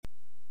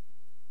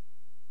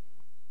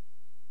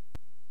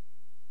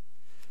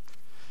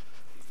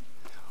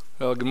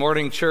Well, good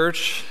morning,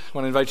 church. I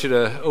want to invite you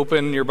to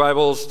open your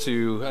Bibles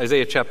to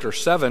Isaiah chapter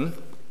 7.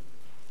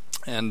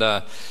 And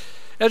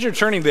as you're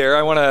turning there,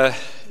 I want to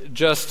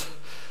just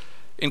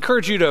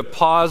encourage you to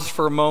pause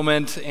for a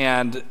moment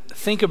and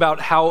think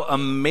about how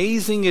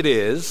amazing it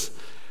is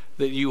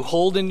that you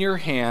hold in your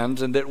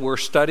hands and that we're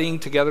studying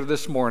together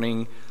this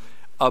morning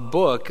a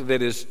book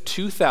that is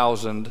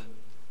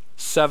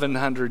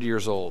 2,700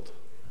 years old.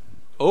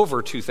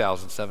 Over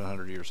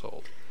 2,700 years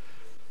old.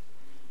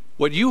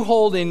 What you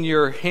hold in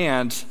your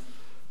hands,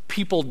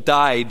 people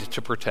died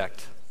to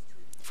protect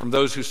from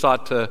those who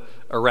sought to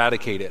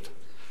eradicate it.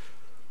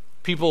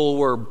 People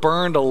were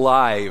burned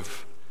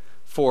alive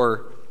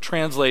for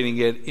translating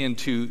it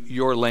into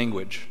your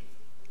language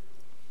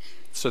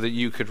so that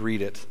you could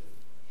read it.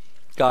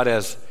 God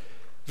has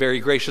very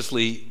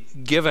graciously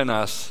given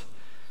us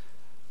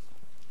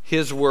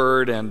His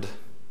word and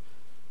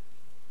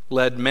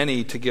led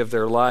many to give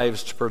their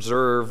lives to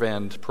preserve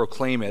and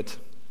proclaim it,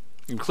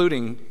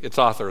 including its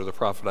author, the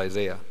prophet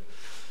Isaiah,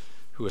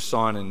 who was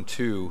sawn in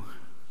two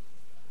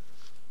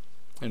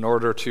in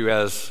order to,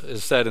 as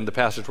is said in the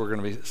passage we're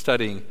going to be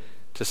studying,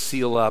 to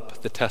seal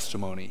up the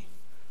testimony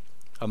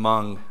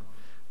among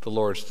the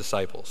Lord's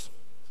disciples.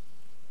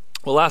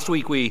 Well, last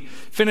week we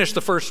finished the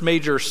first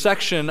major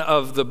section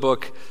of the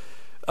book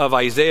of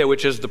Isaiah,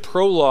 which is the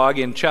prologue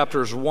in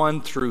chapters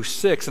 1 through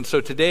 6. And so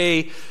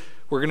today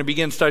we're going to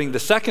begin studying the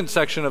second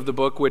section of the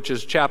book, which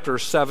is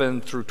chapters 7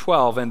 through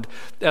 12. And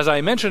as I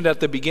mentioned at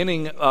the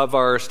beginning of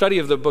our study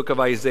of the book of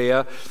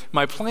Isaiah,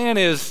 my plan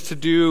is to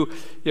do,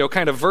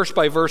 kind of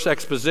verse-by-verse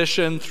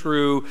exposition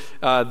through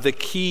the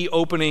key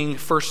opening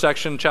first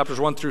section, chapters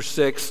 1 through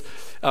 6.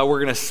 We're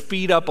going to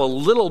speed up a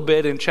little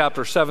bit in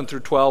chapter 7 through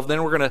 12.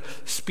 Then we're going to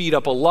speed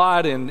up a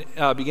lot in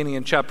beginning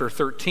in chapter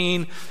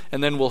 13.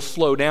 And then we'll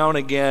slow down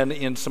again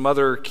in some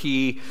other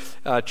key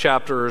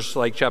chapters,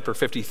 like chapter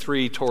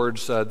 53,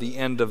 towards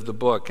the end of the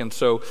book. And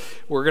so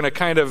we're going to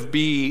kind of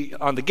be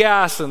on the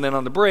gas and then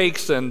on the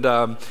brakes and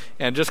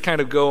just kind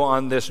of go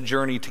on this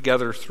journey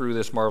together through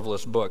this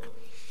marvelous book.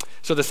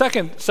 So the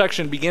second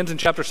section begins in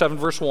chapter 7,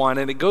 verse 1,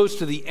 and it goes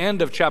to the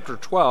end of chapter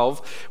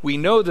 12. We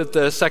know that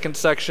the second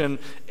section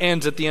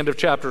ends at the end of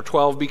chapter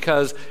 12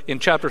 because in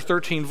chapter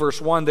 13,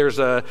 verse 1, there's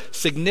a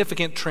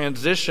significant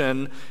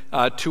transition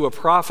to a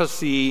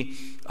prophecy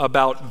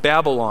about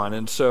Babylon.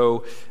 And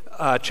so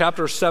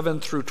chapters 7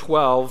 through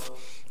 12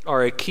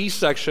 are a key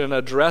section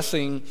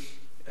addressing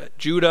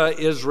Judah,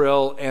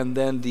 Israel, and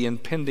then the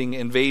impending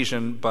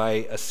invasion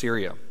by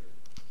Assyria.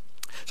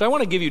 So I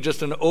want to give you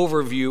just an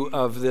overview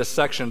of this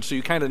section so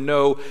you kind of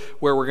know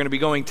where we're going to be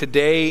going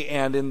today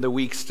and in the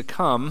weeks to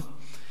come.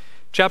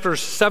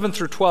 Chapters 7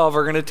 through 12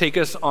 are going to take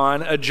us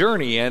on a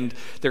journey, and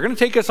they're going to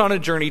take us on a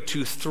journey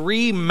to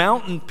three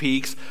mountain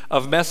peaks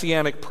of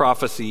messianic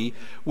prophecy,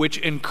 which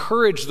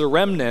encourage the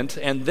remnant,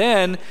 and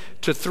then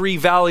to three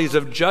valleys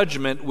of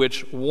judgment,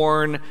 which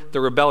warn the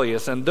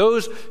rebellious. And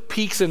those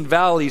peaks and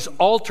valleys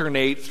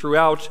alternate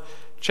throughout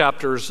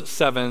chapters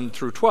 7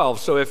 through 12.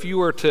 So if you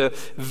were to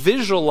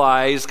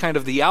visualize kind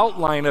of the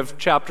outline of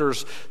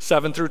chapters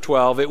 7 through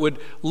 12, it would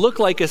look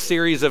like a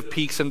series of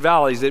peaks and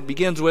valleys. It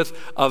begins with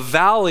a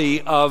valley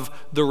of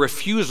the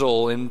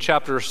refusal in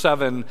chapter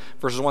 7,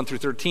 verses 1 through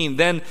 13,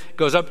 then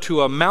goes up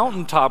to a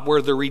mountaintop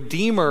where the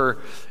Redeemer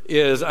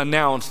is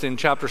announced in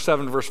chapter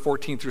 7, verse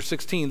 14 through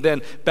 16,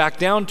 then back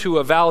down to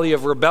a valley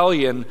of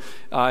rebellion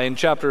in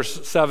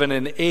chapters 7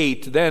 and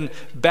 8, then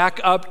back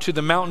up to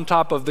the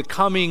mountaintop of the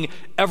coming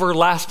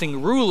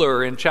everlasting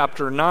ruler in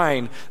chapter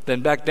 9,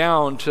 then back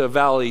down to a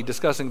valley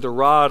discussing the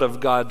rod of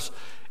God's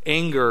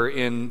anger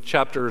in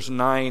chapters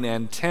 9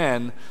 and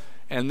 10,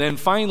 and then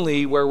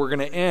finally where we're going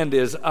to end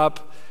is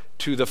up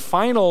to the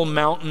final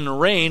mountain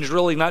range,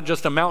 really not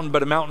just a mountain,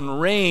 but a mountain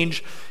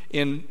range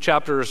in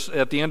chapters,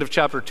 at the end of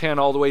chapter 10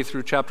 all the way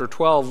through chapter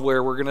 12,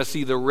 where we're going to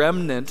see the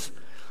remnant,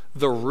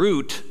 the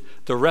root,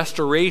 the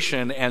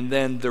restoration, and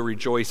then the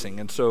rejoicing.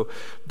 And so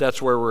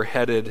that's where we're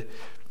headed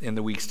in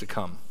the weeks to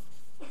come.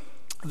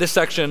 This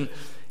section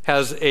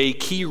has a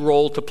key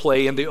role to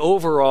play in the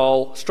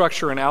overall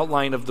structure and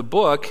outline of the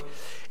book,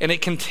 and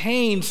it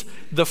contains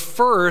the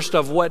first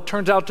of what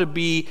turns out to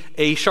be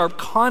a sharp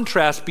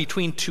contrast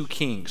between two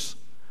kings.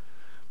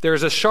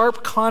 There's a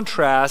sharp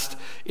contrast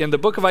in the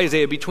book of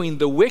Isaiah between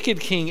the wicked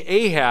king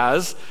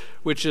Ahaz,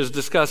 which is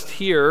discussed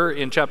here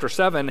in chapter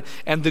 7,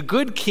 and the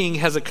good king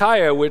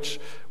Hezekiah, which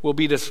will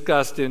be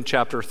discussed in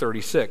chapter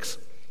 36.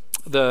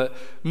 The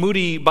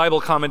Moody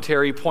Bible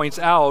commentary points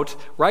out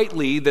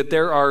rightly that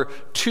there are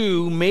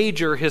two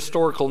major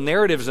historical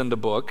narratives in the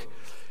book,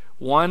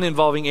 one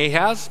involving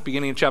Ahaz,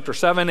 beginning in chapter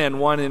 7, and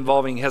one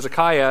involving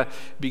Hezekiah,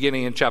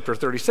 beginning in chapter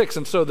 36.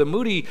 And so the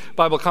Moody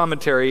Bible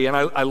commentary, and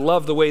I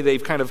love the way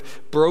they've kind of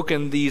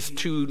broken these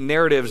two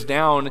narratives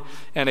down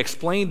and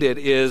explained it,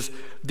 is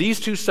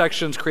these two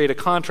sections create a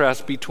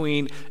contrast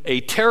between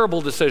a terrible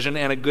decision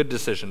and a good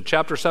decision.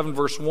 Chapter 7,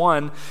 verse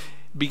 1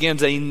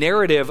 begins a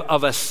narrative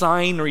of a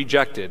sign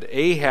rejected.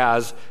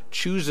 Ahaz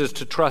chooses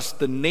to trust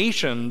the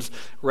nations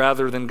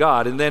rather than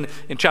God. And then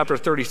in chapter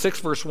 36,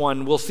 verse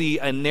 1, we'll see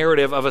a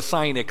narrative of a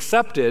sign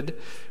accepted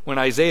when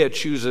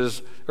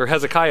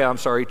Hezekiah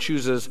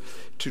chooses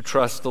to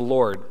trust the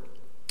Lord.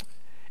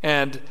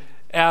 And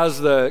as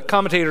the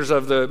commentators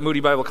of the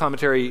Moody Bible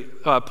Commentary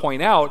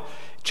point out,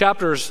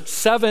 chapters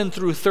 7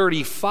 through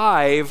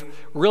 35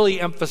 really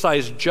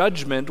emphasize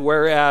judgment,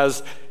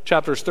 whereas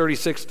chapters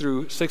 36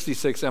 through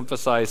 66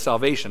 emphasize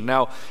salvation.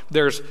 Now,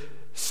 there's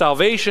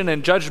salvation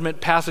and judgment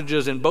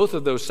passages in both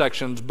of those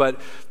sections, but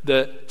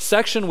the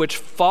section which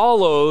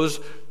follows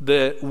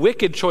the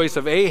wicked choice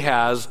of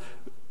Ahaz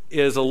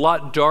is a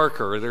lot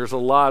darker. There's a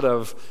lot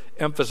of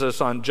emphasis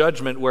on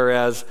judgment,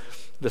 whereas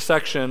the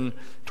section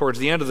towards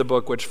the end of the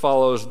book, which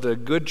follows the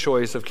good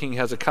choice of King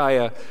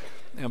Hezekiah,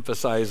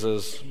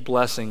 emphasizes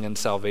blessing and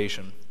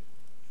salvation.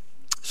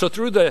 So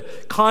through the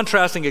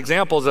contrasting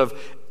examples of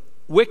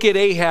wicked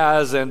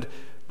Ahaz and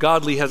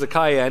godly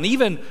Hezekiah, and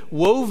even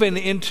woven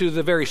into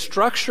the very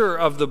structure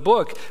of the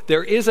book,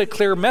 there is a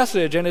clear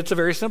message, and it's a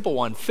very simple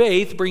one.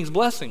 Faith brings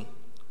blessing.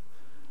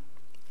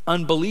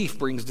 Unbelief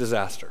brings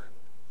disaster.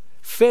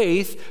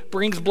 Faith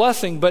brings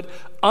blessing, but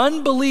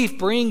unbelief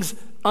brings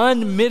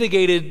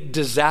unmitigated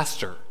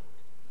disaster.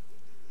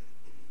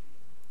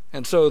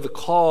 And so the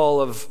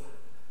call of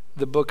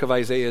the book of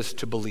Isaiah is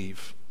to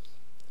believe,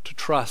 to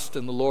trust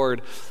in the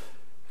Lord,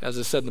 as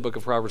is said in the book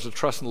of Proverbs, to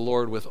trust in the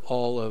Lord with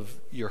all of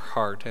your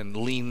heart and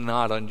lean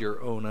not on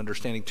your own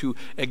understanding, to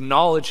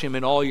acknowledge him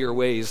in all your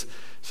ways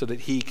so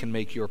that he can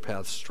make your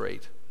path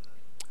straight.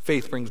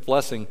 Faith brings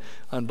blessing,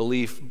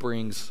 unbelief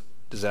brings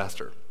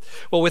disaster.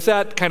 Well, with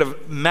that kind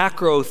of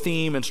macro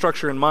theme and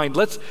structure in mind,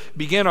 let's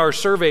begin our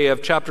survey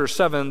of chapters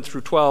 7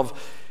 through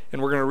 12,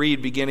 and we're going to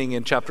read beginning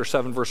in chapter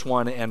 7, verse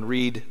 1, and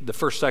read the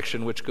first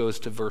section, which goes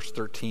to verse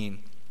 13.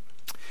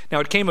 Now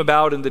it came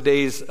about in the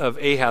days of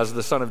Ahaz,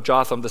 the son of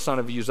Jotham, the son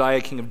of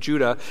Uzziah, king of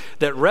Judah,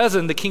 that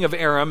Rezin, the king of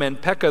Aram,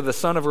 and Pekah, the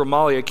son of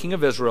Remaliah, king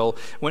of Israel,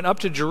 went up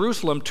to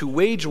Jerusalem to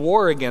wage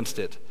war against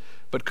it,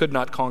 but could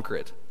not conquer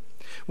it.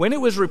 When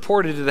it was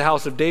reported to the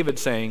house of David,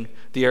 saying,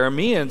 the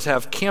Arameans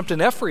have camped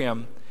in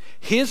Ephraim,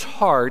 his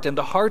heart and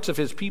the hearts of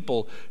his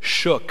people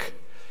shook,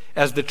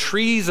 as the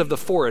trees of the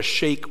forest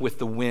shake with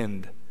the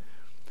wind.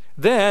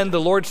 Then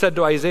the Lord said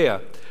to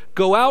Isaiah,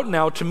 go out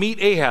now to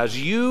meet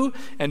Ahaz, you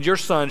and your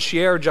son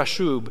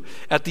Shear-Jashub,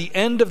 at the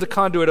end of the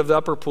conduit of the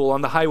upper pool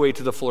on the highway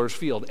to the fuller's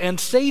field, and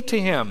say to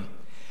him,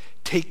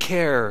 take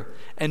care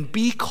and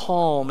be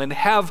calm and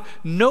have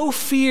no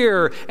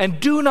fear and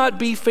do not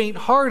be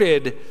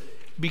faint-hearted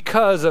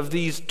because of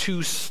these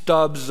two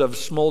stubs of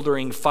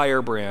smoldering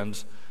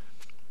firebrands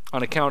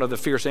on account of the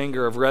fierce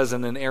anger of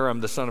Rezin and Aram,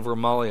 the son of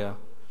Remaliah.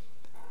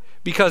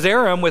 Because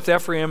Aram with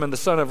Ephraim and the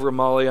son of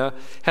Remaliah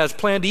has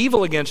planned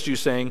evil against you,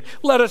 saying,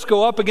 let us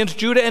go up against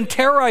Judah and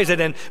terrorize it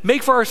and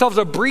make for ourselves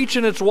a breach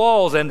in its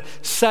walls and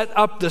set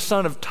up the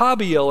son of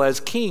Tabiel as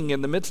king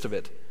in the midst of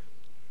it.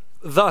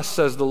 Thus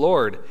says the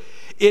Lord,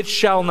 it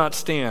shall not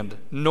stand,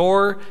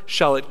 nor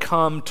shall it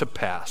come to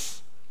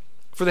pass.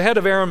 For the head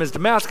of Aram is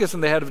Damascus,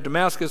 and the head of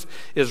Damascus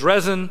is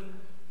Rezin.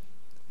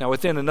 Now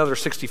within another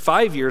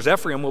 65 years,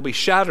 Ephraim will be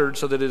shattered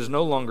so that it is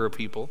no longer a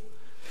people.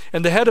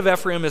 And the head of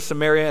Ephraim is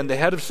Samaria, and the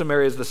head of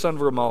Samaria is the son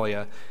of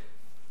Remaliah.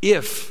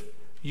 If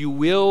you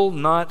will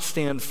not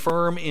stand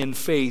firm in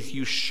faith,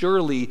 you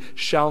surely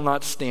shall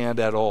not stand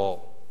at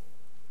all.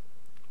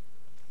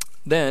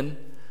 Then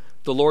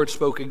the Lord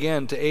spoke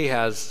again to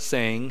Ahaz,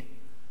 saying,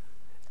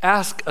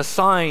 ask a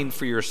sign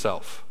for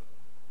yourself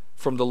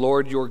from the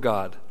Lord your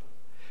God.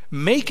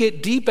 Make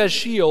it deep as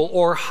Sheol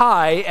or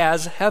high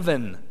as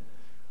heaven.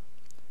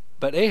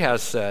 But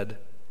Ahaz said,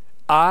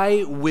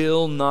 I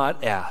will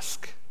not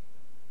ask,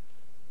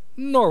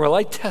 nor will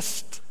I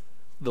test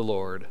the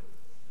Lord.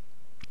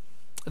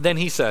 Then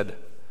he said,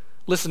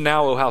 listen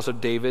now, O house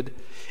of David,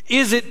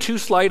 is it too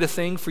slight a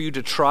thing for you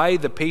to try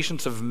the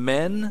patience of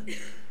men,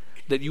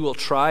 that you will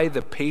try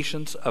the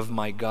patience of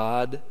my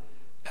God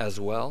as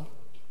well?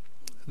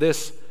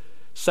 This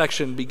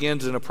section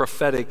begins in a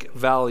prophetic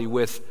valley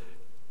with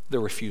the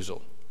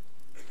refusal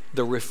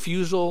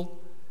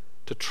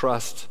to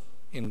trust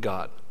in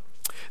God.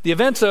 The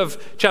events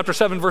of chapter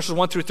 7, verses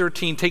 1 through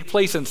 13 take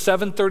place in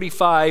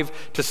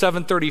 735 to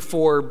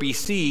 734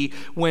 BC,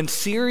 when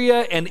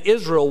Syria and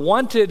Israel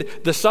wanted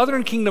the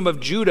southern kingdom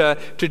of Judah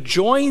to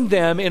join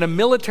them in a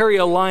military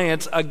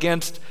alliance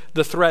against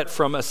the threat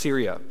from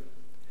Assyria.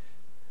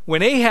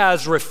 When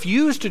Ahaz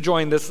refused to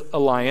join this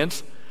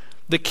alliance,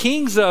 the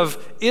kings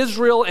of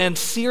Israel and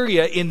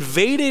Syria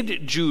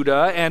invaded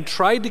Judah and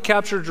tried to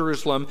capture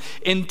Jerusalem,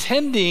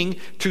 intending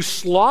to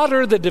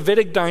slaughter the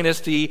Davidic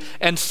dynasty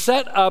and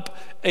set up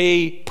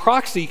a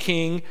proxy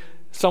king,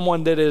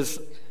 someone that is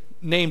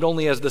named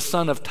only as the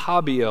son of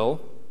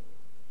Tabiel,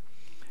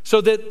 so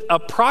that a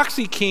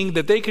proxy king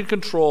that they could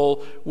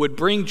control would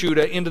bring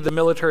Judah into the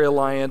military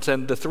alliance,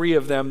 and the three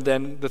of them,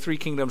 then the three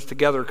kingdoms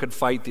together, could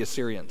fight the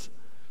Assyrians.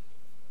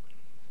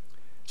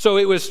 So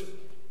it was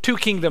two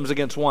kingdoms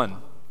against one.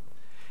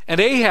 And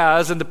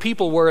Ahaz and the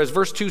people were, as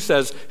verse 2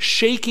 says,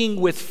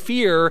 shaking with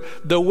fear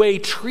the way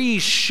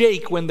trees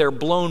shake when they're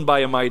blown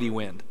by a mighty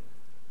wind.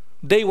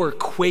 They were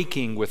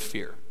quaking with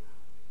fear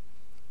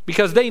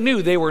because they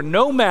knew they were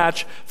no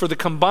match for the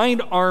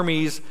combined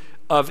armies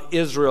of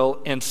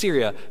Israel and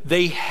Syria.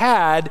 They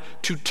had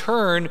to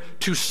turn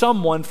to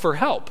someone for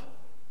help.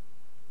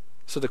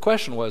 So the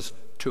question was,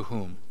 to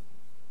whom?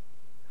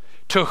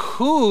 To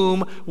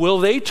whom will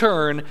they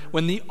turn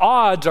when the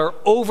odds are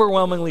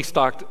overwhelmingly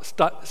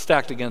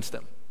stacked against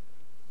them?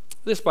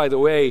 This, by the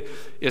way,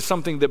 is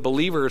something that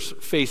believers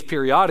face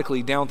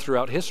periodically down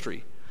throughout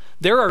history.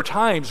 There are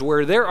times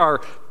where there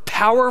are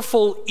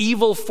powerful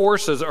evil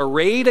forces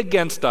arrayed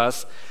against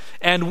us,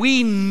 and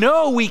we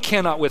know we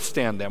cannot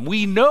withstand them.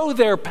 We know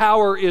their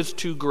power is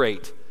too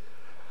great.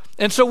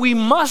 And so we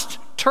must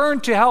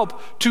turn to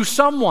help to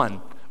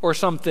someone or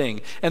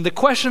something. And the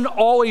question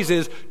always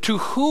is, to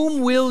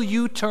whom will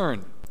you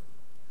turn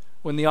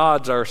when the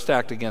odds are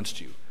stacked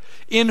against you?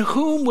 In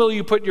whom will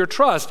you put your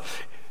trust?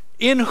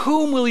 In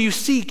whom will you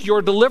seek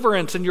your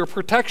deliverance and your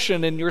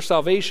protection and your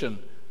salvation?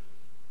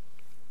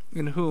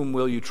 In whom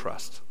will you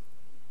trust?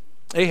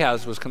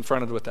 Ahaz was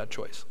confronted with that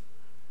choice.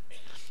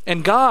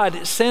 And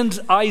God sends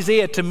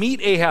Isaiah to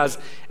meet Ahaz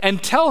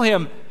and tell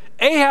him,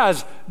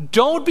 Ahaz,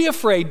 don't be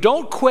afraid,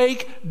 don't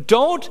quake,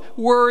 don't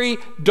worry,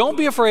 don't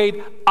be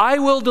afraid. I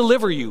will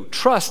deliver you.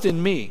 Trust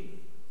in me.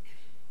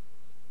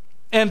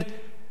 And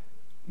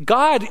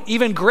God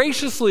even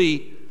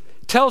graciously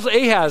tells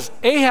Ahaz,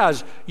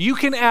 Ahaz, you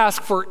can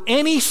ask for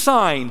any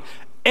sign,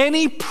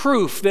 any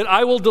proof that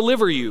I will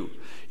deliver you.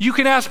 You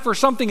can ask for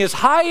something as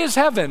high as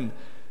heaven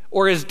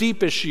or as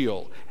deep as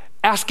Sheol.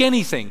 Ask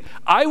anything.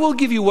 I will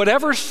give you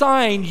whatever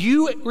sign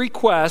you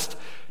request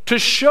to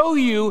show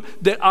you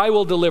that I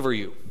will deliver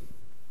you.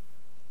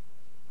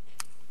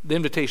 The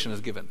invitation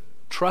is given.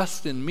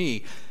 Trust in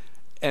me.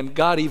 And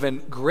God even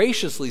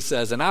graciously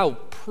says, and I'll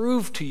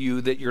prove to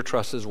you that your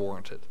trust is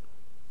warranted.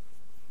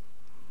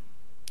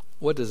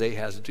 What does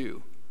Ahaz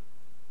do?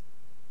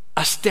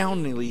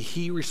 Astoundingly,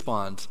 he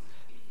responds,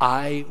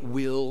 I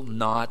will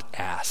not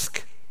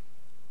ask.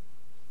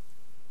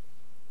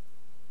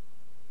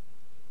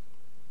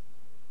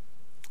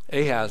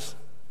 Ahaz,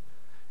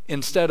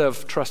 instead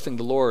of trusting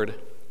the Lord,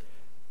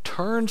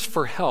 turns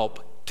for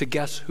help to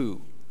guess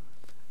who?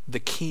 The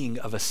king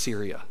of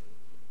Assyria.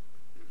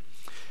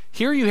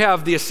 Here you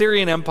have the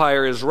Assyrian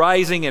Empire is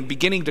rising and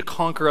beginning to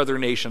conquer other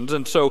nations,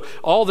 and so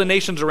all the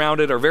nations around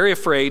it are very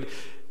afraid.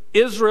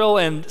 Israel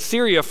and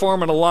Syria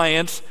form an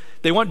alliance.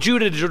 They want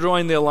Judah to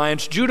join the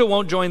alliance. Judah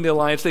won't join the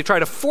alliance. They try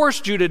to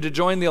force Judah to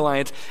join the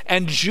alliance,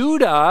 and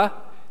Judah,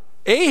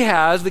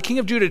 Ahaz, the king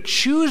of Judah,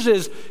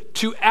 chooses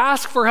to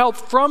ask for help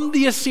from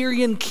the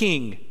Assyrian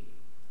king.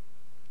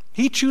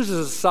 He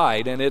chooses a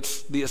side, and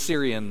it's the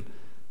Assyrian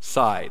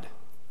side.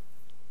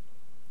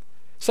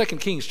 2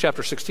 Kings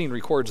chapter 16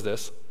 records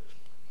this.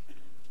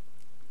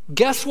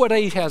 Guess what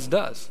Ahaz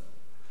does?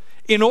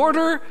 In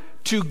order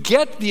to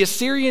get the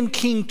Assyrian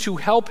king to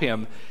help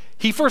him,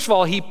 he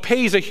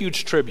pays a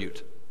huge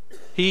tribute.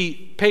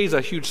 He pays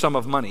a huge sum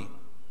of money.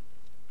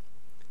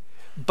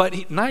 But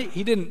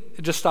he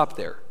didn't just stop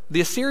there.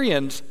 The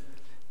Assyrians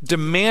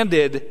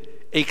demanded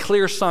a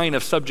clear sign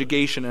of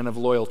subjugation and of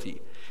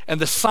loyalty. And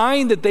the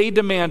sign that they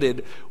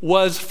demanded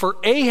was for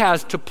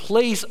Ahaz to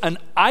place an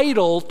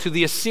idol to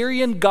the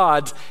Assyrian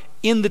gods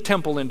in the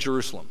temple in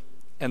Jerusalem.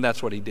 And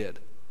that's what he did.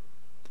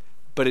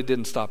 But it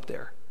didn't stop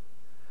there.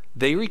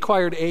 They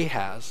required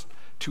Ahaz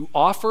to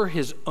offer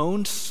his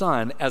own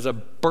son as a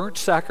burnt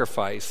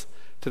sacrifice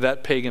to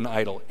that pagan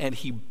idol. And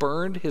he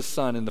burned his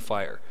son in the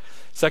fire.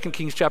 2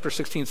 Kings chapter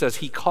 16 says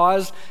he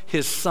caused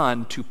his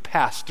son to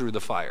pass through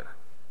the fire.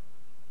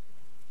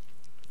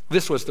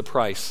 This was the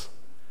price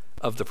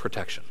of the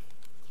protection.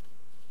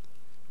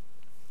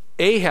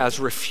 Ahaz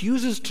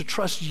refuses to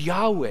trust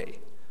Yahweh,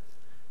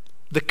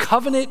 the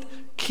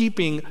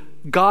covenant-keeping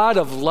God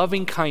of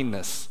loving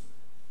kindness,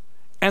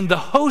 and the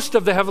host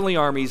of the heavenly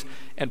armies,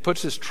 and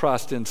puts his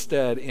trust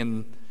instead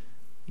in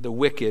the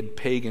wicked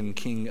pagan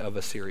king of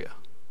Assyria.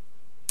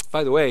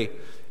 By the way,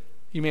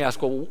 you may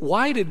ask, well,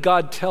 why did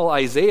God tell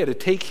Isaiah to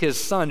take his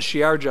son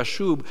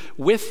Shear-Jashub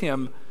with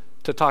him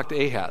to talk to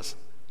Ahaz?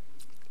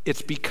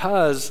 It's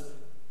because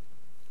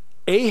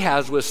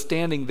Ahaz was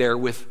standing there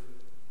with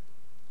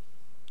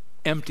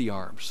empty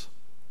arms.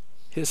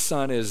 His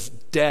son is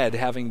dead,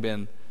 having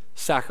been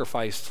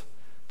sacrificed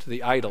to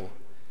the idol.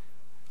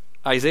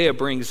 Isaiah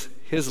brings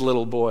his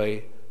little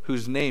boy,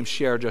 whose name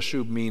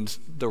Shear-Jashub means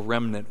the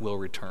remnant will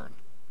return.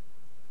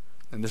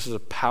 And this is a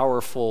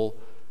powerful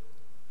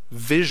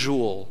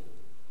visual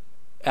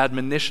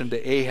admonition to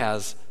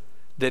Ahaz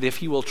that if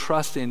he will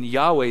trust in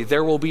Yahweh,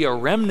 there will be a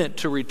remnant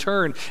to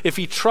return. If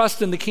he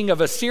trusts in the king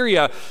of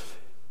Assyria,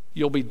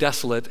 you'll be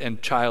desolate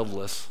and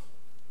childless.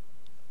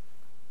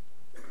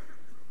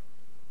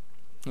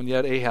 And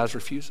yet Ahaz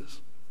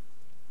refuses.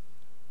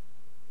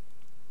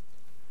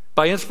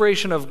 By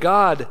inspiration of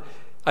God,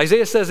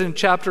 Isaiah says in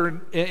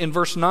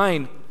verse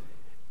 9,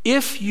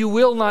 If you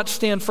will not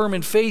stand firm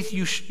in faith,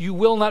 you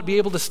will not be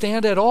able to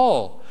stand at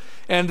all.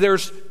 And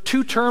there's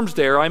two terms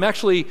there. I'm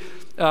actually,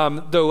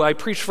 though I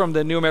preach from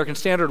the New American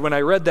Standard, when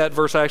I read that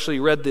verse, I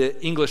actually read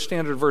the English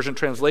Standard Version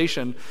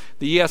translation.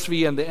 The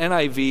ESV and the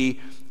NIV,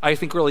 I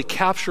think, really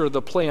capture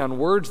the play on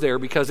words there,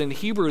 because in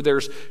Hebrew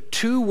there's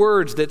two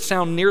words that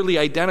sound nearly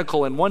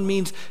identical, and one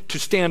means to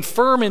stand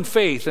firm in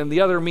faith, and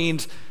the other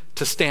means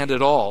to stand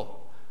at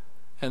all.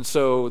 And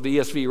so the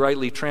ESV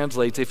rightly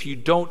translates, if you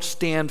don't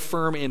stand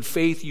firm in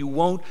faith, you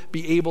won't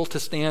be able to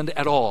stand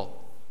at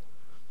all.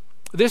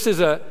 This is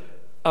a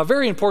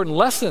very important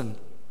lesson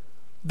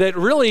that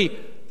really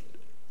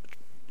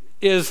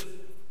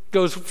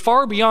goes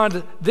far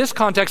beyond this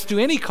context to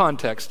any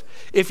context.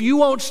 If you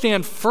won't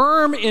stand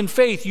firm in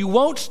faith, you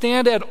won't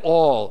stand at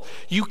all.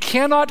 You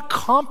cannot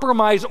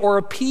compromise or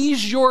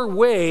appease your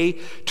way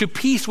to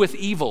peace with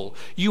evil.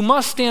 You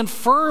must stand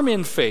firm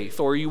in faith,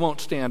 or you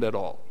won't stand at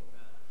all.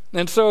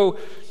 And so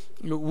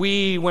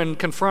we, when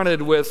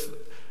confronted with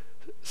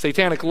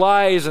satanic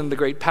lies and the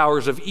great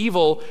powers of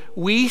evil,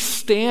 we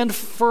stand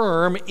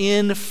firm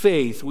in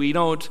faith. We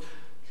don't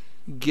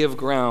give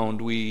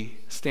ground, we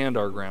stand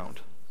our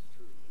ground.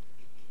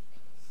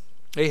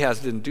 Ahaz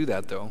didn't do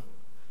that, though.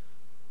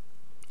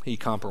 He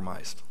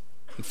compromised.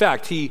 In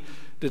fact, he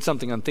did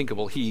something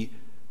unthinkable. He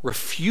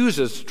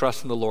refuses to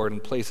trust in the Lord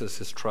and places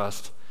his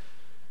trust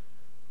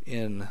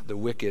in the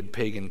wicked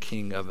pagan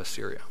king of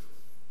Assyria.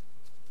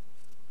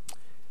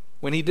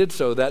 When he did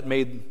so, that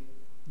made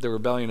the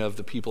rebellion of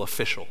the people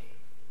official.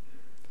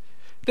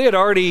 They had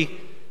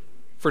already,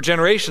 for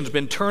generations,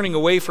 been turning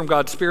away from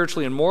God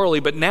spiritually and morally,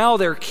 but now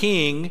their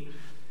king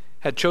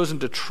had chosen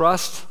to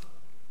trust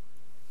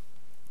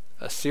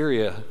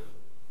Assyria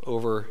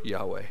over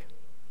Yahweh.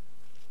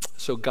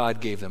 So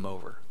God gave them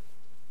over.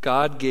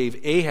 God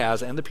gave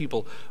Ahaz and the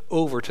people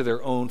over to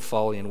their own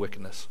folly and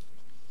wickedness.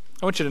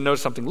 I want you to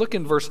notice something. Look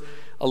in verse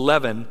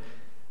 11.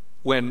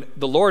 When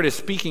the Lord is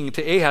speaking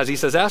to Ahaz, he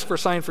says, ask for a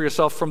sign for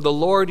yourself from the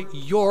Lord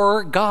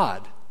your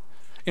God.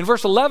 In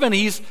verse 11,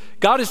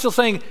 God is still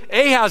saying,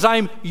 Ahaz,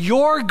 I'm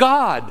your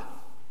God.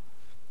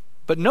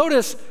 But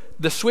notice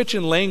the switch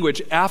in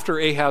language after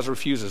Ahaz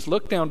refuses.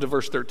 Look down to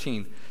verse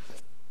 13.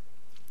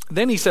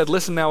 Then he said,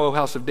 listen now, O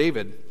house of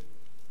David.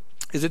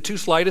 Is it too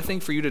slight a thing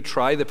for you to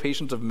try the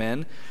patience of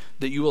men,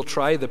 that you will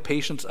try the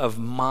patience of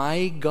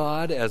my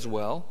God as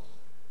well?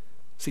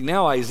 See,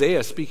 now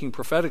Isaiah, speaking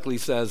prophetically,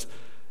 says,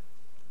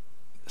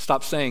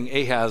 stop saying,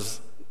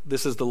 Ahaz,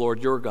 this is the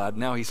Lord your God.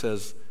 Now he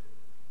says,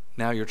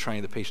 now you're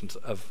trying the patience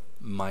of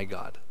my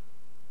God.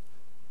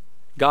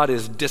 God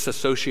is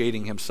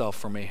disassociating himself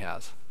from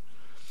Ahaz.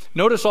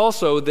 Notice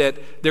also that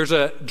there's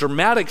a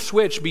dramatic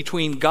switch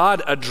between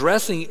God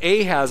addressing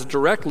Ahaz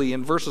directly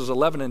in verses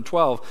 11 and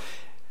 12,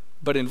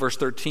 but in verse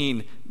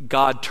 13,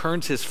 God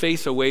turns his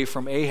face away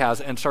from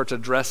Ahaz and starts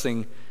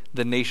addressing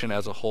the nation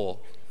as a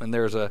whole. And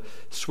there's a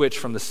switch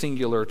from the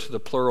singular to the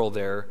plural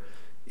there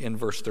in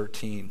verse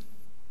 13.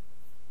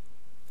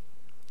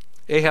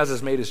 Ahaz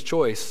has made his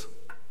choice.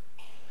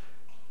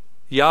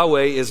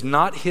 Yahweh is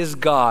not his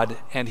God,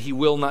 and he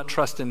will not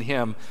trust in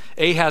him.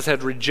 Ahaz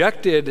had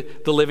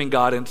rejected the living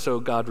God, and so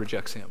God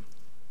rejects him.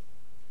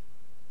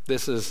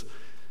 This is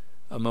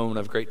a moment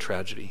of great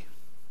tragedy.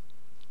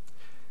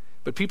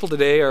 But people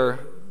today are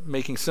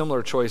making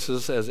similar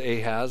choices as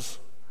Ahaz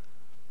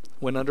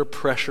when under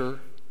pressure,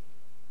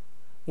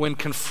 when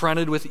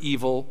confronted with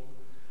evil,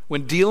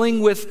 when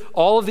dealing with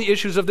all of the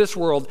issues of this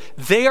world.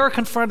 They are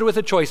confronted with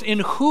a choice. In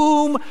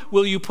whom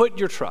will you put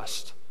your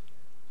trust?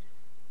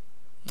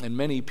 And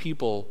many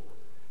people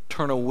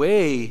turn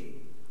away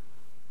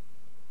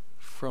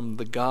from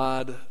the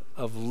God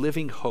of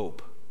living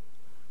hope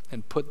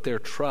and put their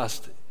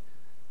trust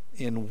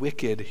in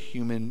wicked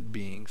human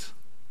beings.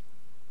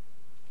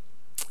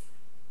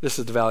 This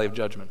is the valley of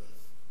judgment.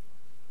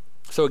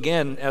 So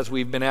again, as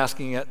we've been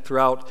asking it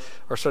throughout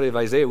our study of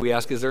Isaiah, we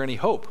ask, is there any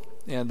hope?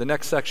 And the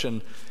next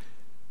section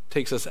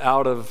takes us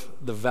out of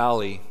the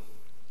valley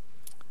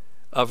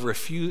of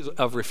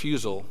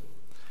refusal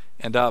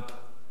and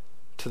up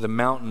to the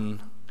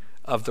mountain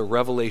of the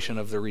revelation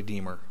of the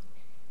Redeemer.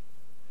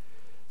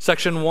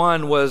 Section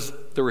 1 was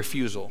the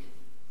refusal.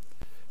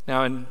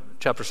 Now in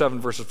chapter 7,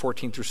 verses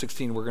 14 through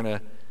 16, we're going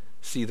to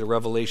see the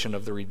revelation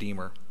of the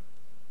Redeemer.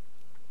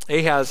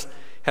 Ahaz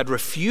had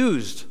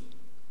refused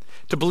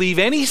to believe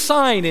any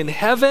sign in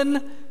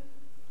heaven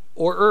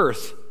or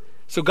earth.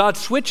 So God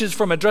switches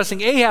from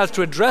addressing Ahaz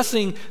to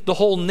addressing the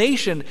whole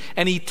nation,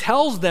 and he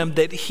tells them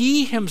that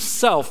he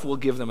himself will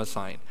give them a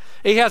sign.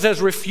 Ahaz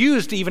has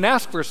refused to even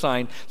ask for a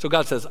sign, so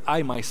God says,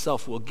 I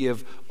myself will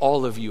give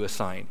all of you a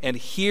sign. And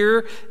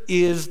here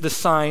is the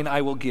sign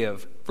I will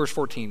give. Verse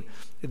 14,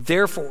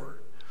 therefore,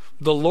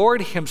 the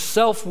Lord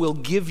himself will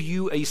give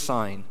you a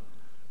sign.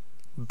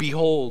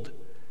 Behold,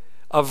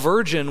 a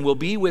virgin will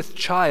be with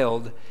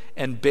child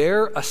and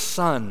bear a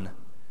son,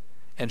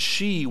 and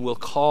she will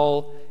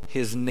call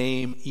his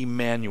name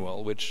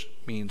Emmanuel, which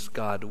means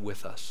God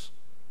with us.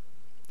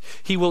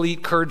 He will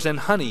eat curds and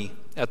honey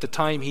at the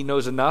time he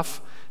knows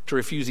enough to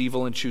refuse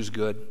evil and choose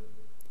good.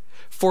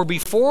 For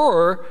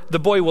before the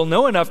boy will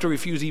know enough to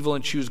refuse evil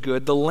and choose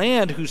good, the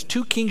land whose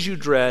two kings you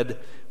dread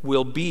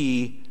will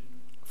be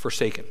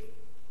forsaken.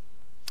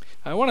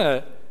 I want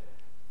to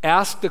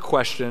ask the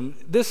question,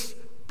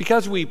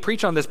 because we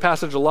preach on this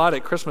passage a lot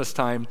at Christmas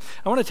time,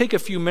 I want to take a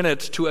few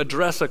minutes to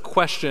address a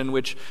question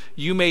which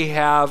you may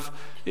have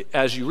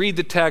as you read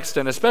the text,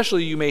 and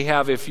especially you may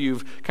have if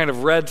you've kind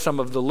of read some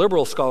of the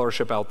liberal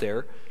scholarship out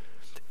there.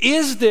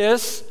 Is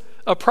this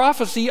a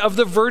prophecy of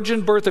the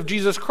virgin birth of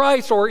Jesus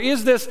Christ, or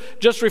is this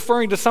just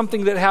referring to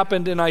something that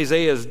happened in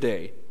Isaiah's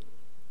day?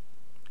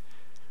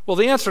 Well,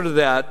 the answer to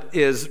that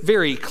is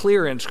very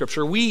clear in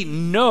Scripture. We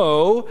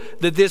know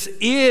that this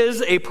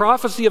is a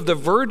prophecy of the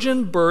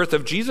virgin birth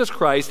of Jesus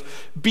Christ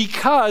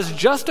because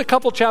just a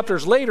couple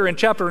chapters later, in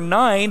chapter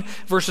 9,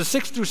 verses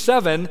 6 through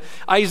 7,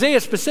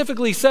 Isaiah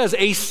specifically says,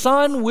 "A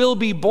son will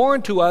be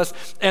born to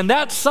us, and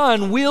that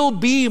son will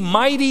be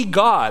mighty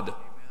God."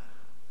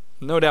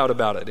 No doubt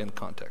about it in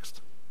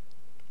context.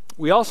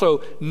 We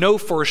also know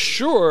for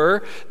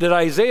sure that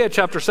Isaiah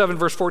chapter 7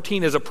 verse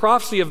 14 is a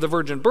prophecy of the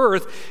virgin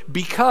birth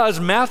because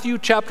Matthew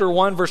chapter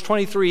 1 verse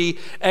 23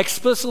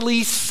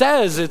 explicitly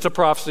says it's a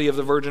prophecy of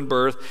the virgin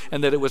birth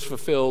and that it was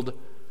fulfilled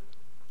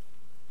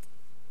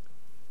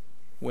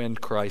when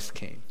Christ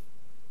came.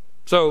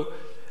 So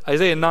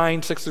Isaiah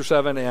 9, 6 through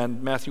 7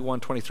 and Matthew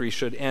 1, 23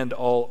 should end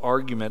all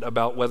argument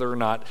about whether or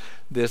not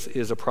this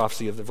is a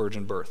prophecy of the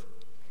virgin birth.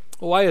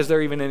 Why is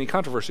there even any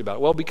controversy about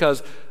it? Well,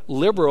 because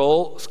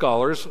liberal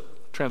scholars,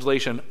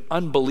 translation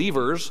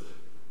unbelievers,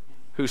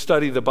 who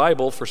study the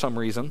Bible for some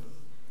reason,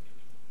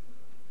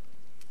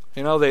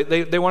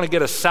 they want to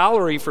get a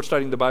salary for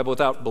studying the Bible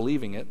without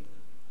believing it.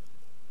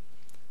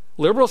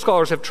 Liberal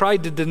scholars have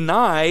tried to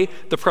deny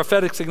the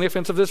prophetic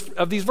significance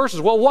of these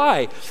verses. Well,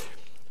 why?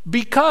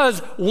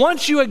 Because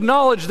once you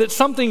acknowledge that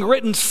something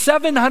written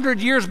 700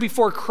 years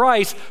before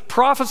Christ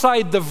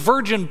prophesied the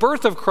virgin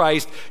birth of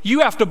Christ, you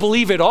have to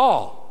believe it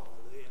all.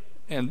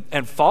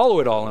 And follow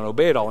it all and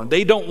obey it all. And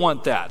they don't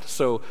want that.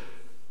 So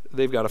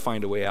they've got to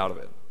find a way out of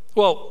it.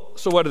 Well,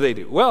 so what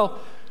do? Well,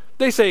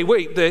 they say,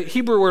 wait, the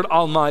Hebrew word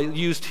alma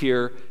used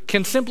here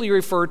can simply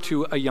refer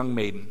to a young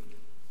maiden.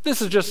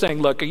 This is just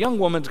saying, look, a young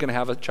woman's going to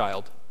have a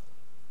child.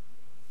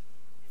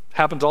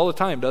 Happens all the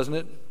time, doesn't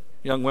it?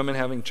 Young women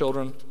having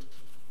children.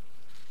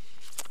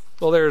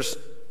 Well, there's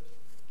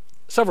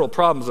several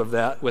problems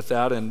with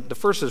that, and the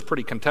first is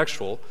pretty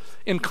contextual.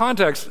 In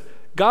context,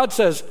 God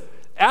says,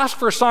 ask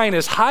for a sign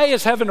as high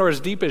as heaven or as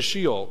deep as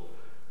Sheol.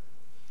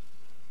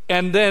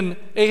 And then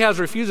Ahaz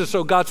refuses,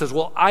 so God says,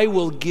 well, I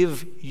will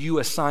give you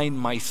a sign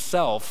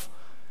myself.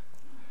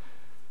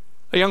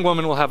 A young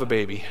woman will have a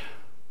baby.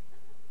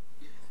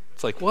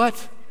 It's like,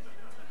 what?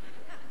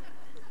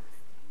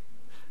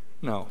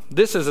 No,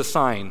 this is a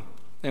sign,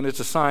 and it's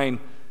a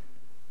sign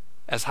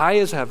as high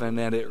as heaven,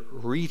 and it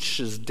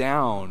reaches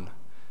down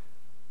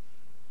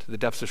to the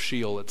depths of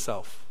Sheol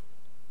itself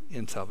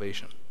in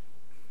salvation.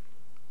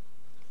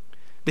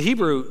 The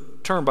Hebrew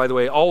term, by the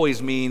way, always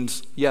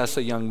means, yes,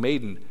 a young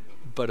maiden,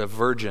 but a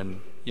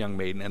virgin young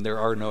maiden, and there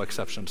are no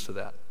exceptions to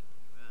that.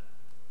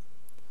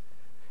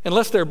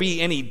 Unless there be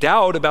any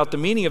doubt about the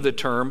meaning of the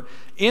term,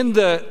 in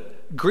the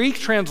Greek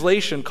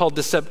translation called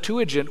the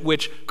Septuagint,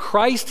 which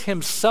Christ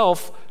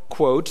himself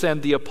quotes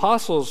and the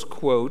apostles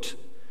quote,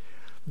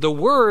 the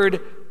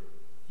word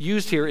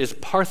used here is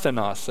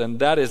parthenos, and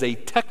that is a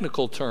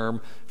technical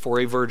term for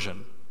a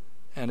virgin,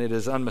 and it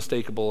is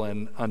unmistakable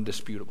and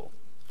undisputable.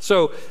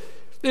 So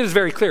it is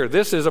very clear.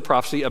 This is a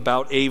prophecy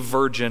about a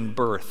virgin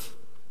birth.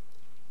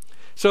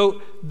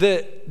 So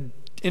the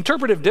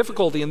interpretive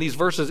difficulty in these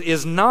verses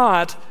is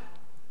not,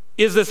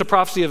 is this a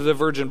prophecy of the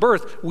virgin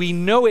birth? We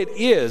know it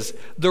is.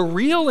 The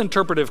real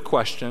interpretive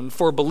question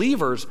for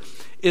believers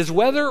is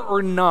whether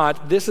or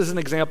not this is an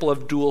example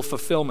of dual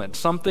fulfillment,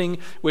 something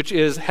which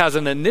has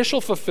an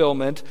initial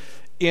fulfillment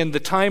in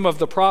the time of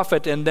the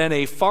prophet and then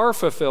a far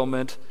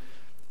fulfillment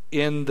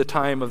in the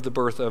time of the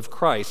birth of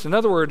Christ. In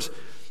other words,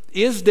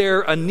 is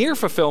there a near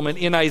fulfillment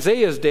in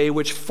Isaiah's day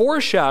which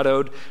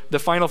foreshadowed the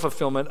final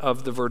fulfillment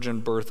of the virgin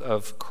birth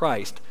of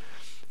Christ?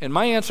 And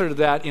my answer to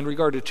that in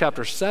regard to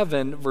chapter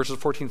 7, verses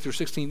 14 through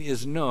 16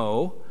 is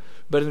no,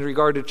 but in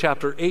regard to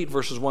chapter 8,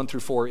 verses 1 through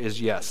 4 is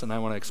yes, and I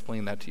want to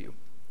explain that to you.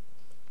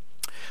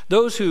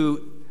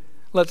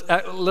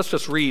 Let's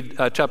just read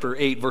chapter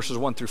 8, verses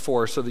 1 through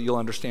 4 so that you'll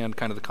understand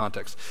kind of the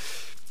context.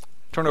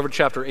 Turn over to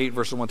chapter 8,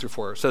 verses 1 through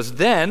 4. It says,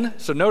 then,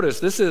 so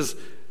notice, this is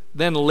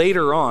then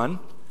later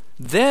on,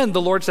 then the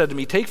Lord said to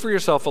me, take for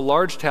yourself a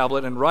large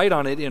tablet and write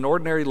on it in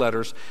ordinary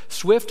letters,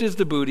 swift is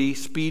the booty,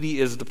 speedy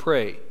is the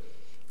prey.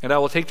 And I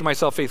will take to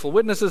myself faithful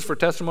witnesses for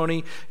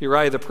testimony,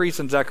 Uriah the priest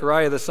and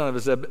Zechariah the son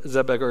of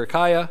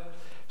Zeberechiah.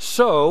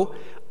 So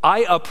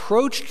I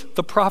approached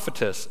the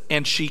prophetess,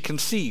 and she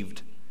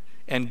conceived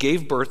and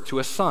gave birth to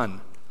a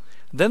son.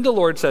 Then the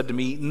Lord said to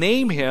me,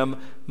 name him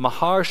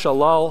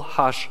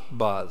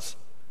Mahar-Shalal-Hash-Baz,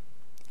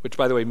 which,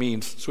 by the way,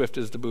 means swift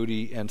is the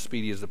booty and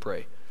speedy is the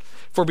prey.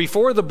 For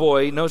before the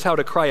boy knows how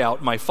to cry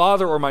out, my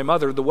father or my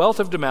mother, the wealth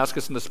of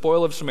Damascus and the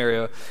spoil of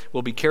Samaria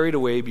will be carried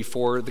away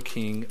before the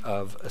king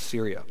of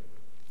Assyria.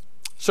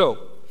 So,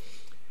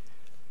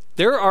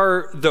 There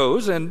are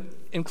those, and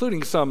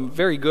including some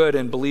very good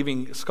and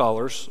believing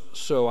scholars,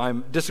 so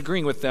I'm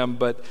disagreeing with them,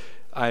 but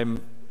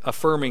I'm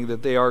affirming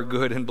that they are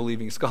good and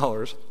believing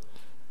scholars.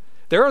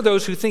 There are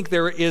those who think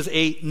there is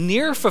a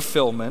near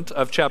fulfillment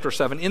of chapter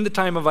 7 in the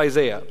time of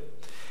Isaiah.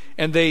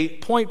 And they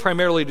point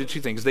primarily to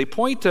two things. They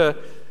point to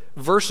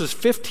verses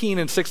 15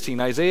 and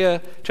 16,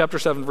 Isaiah chapter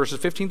 7, verses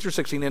 15 through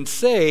 16, and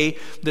say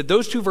that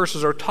those two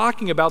verses are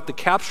talking about the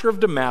capture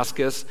of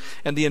Damascus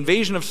and the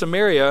invasion of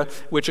Samaria,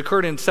 which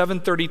occurred in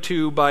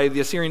 732 by the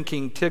Assyrian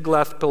king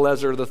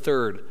Tiglath-Pileser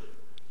III.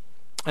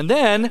 And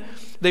then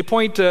they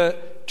point to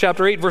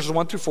chapter 8, verses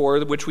 1 through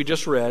 4, which we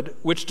just read,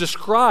 which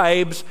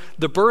describes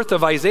the birth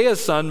of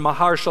Isaiah's son,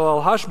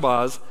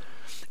 Maher-shalal-Hashbaz.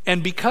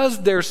 And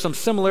because there's some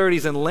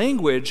similarities in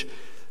language,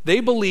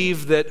 they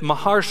believe that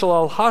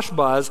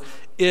Maher-shalal-Hashbaz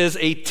is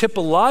a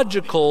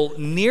typological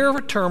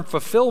near-term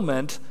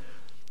fulfillment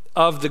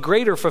of the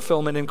greater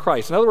fulfillment in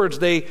Christ. In other words,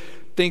 they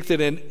think that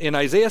in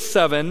Isaiah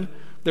 7,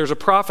 there's a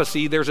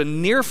prophecy, there's a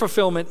near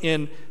fulfillment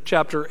in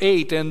chapter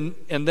 8, and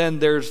then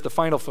there's the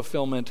final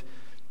fulfillment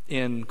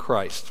in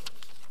Christ.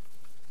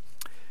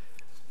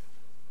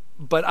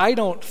 But I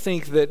don't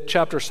think that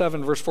chapter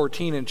 7, verse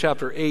 14 and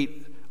chapter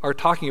 8 are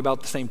talking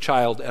about the same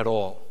child at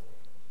all.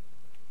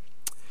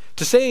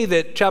 To say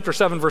that chapter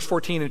 7, verse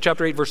 14 and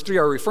chapter 8, verse 3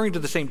 are referring to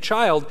the same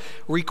child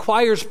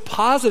requires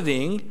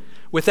positing,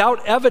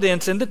 without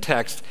evidence in the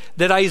text,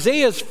 that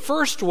Isaiah's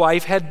first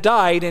wife had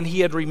died and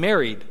he had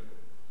remarried.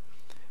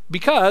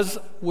 Because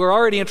we're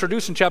already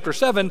introduced in chapter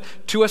 7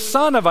 to a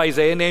son of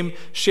Isaiah named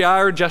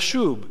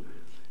Shear-Jashub.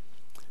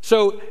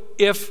 So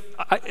if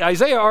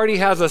Isaiah already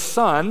has a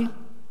son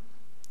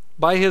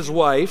by his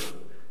wife,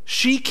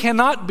 she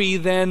cannot be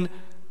then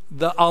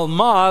the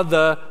Alma,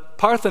 the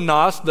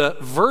Parthenos, the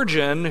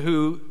virgin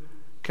who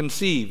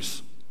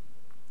conceives.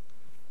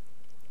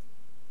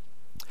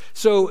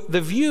 So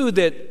the view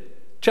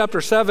that chapter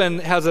 7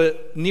 has a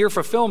near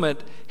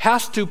fulfillment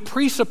has to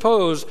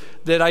presuppose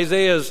that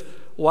Isaiah's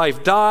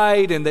wife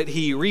died and that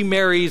he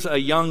remarries a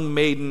young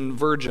maiden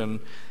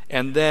virgin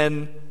and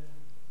then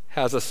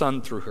has a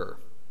son through her.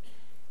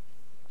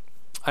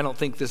 I don't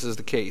think this is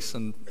the case,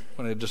 and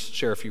I'm going to just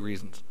share a few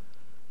reasons.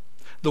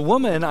 The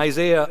woman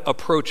Isaiah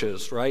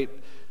approaches, right,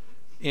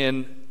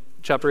 in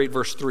chapter 8,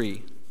 verse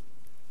 3,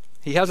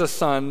 he has a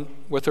son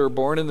with her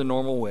born in the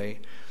normal way.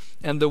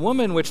 And the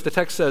woman which the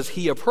text says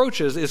he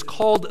approaches is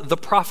called the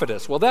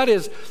prophetess. Well, that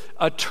is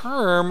a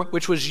term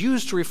which was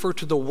used to refer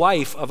to the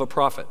wife of a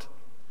prophet.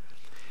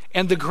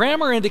 And the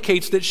grammar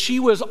indicates that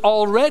she was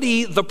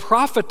already the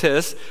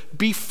prophetess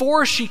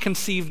before she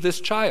conceived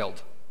this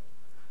child.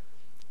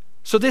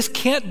 So this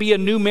can't be a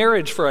new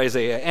marriage for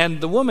Isaiah,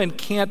 and the woman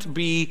can't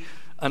be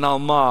an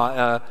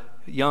Alma,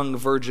 a young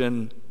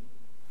virgin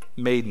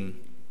maiden.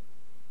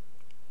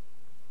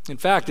 In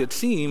fact, it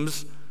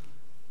seems,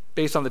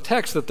 based on the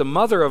text, that the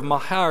mother of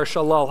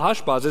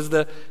Maher-shalal-Hashbaz is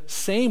the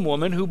same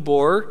woman who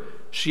bore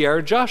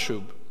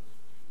Shear-Jashub,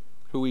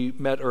 who we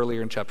met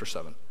earlier in chapter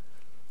 7.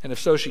 And if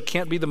so, she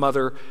can't be the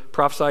mother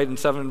prophesied in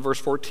 7 verse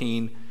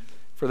 14,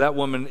 for that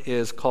woman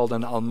is called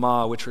an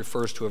Alma, which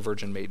refers to a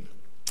virgin maiden.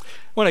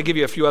 I want to give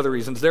you a few other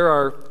reasons. There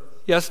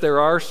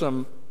are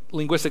some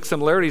linguistic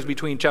similarities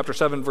between chapter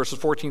 7, verses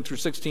 14 through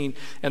 16,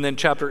 and then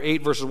chapter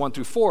 8, verses 1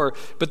 through 4,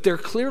 but they're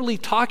clearly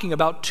talking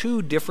about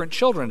two different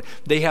children.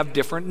 They have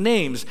different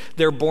names.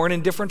 They're born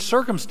in different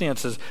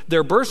circumstances.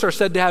 Their births are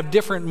said to have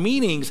different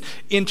meanings.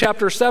 In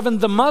chapter 7,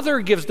 the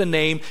mother gives the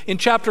name. In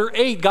chapter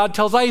 8, God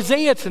tells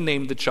Isaiah to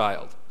name the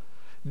child.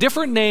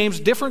 Different names,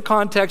 different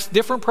contexts,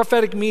 different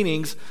prophetic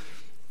meanings,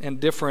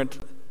 and different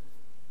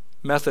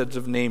methods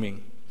of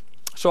naming.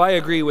 So I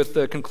agree with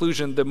the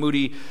conclusion the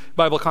Moody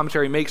Bible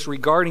Commentary makes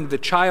regarding the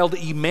child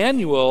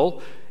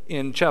Emmanuel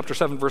in chapter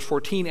 7, verse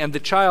 14, and the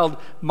child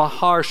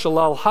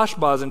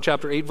Maher-shalal-Hashbaz in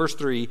chapter 8, verse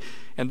 3.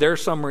 And their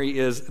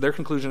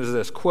conclusion is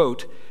this,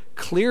 quote,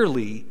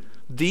 "Clearly,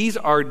 these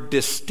are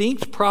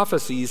distinct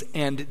prophecies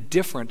and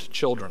different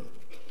children."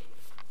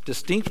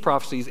 Distinct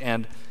prophecies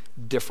and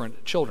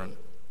different children.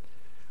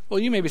 Well,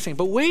 you may be saying,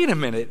 but wait a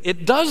minute.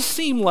 It does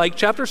seem like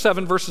chapter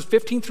 7, verses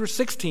 15 through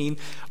 16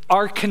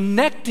 are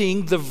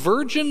connecting the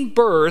virgin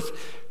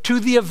birth to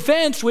the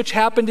events which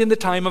happened in the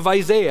time of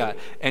Isaiah.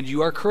 And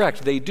you are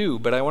correct, they do,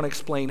 but I want to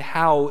explain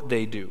how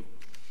they do.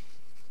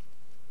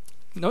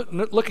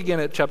 Look again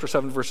at chapter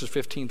 7, verses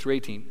 15 through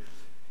 18.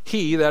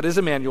 He, that is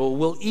Emmanuel,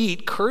 will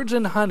eat curds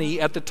and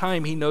honey at the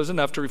time he knows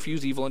enough to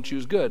refuse evil and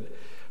choose good.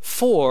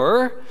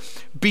 For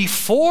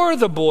before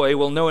the boy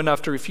will know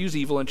enough to refuse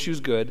evil and choose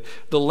good,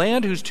 the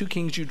land whose two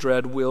kings you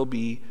dread will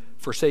be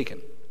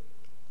forsaken.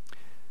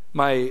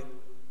 My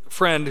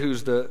friend,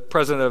 who's the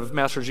president of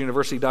Masters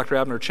University, Dr.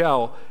 Abner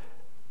Chow,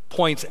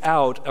 points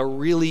out a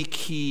really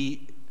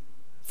key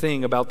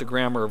thing about the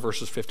grammar of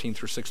verses 15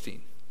 through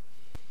 16.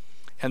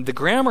 And the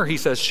grammar, he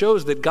says,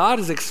 shows that God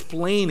is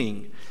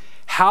explaining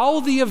how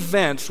the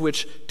events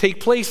which take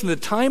place in the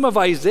time of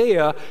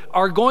Isaiah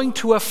are going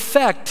to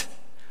affect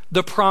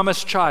the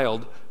promised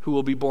child who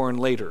will be born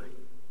later.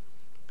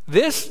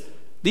 These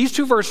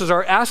two verses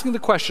are asking the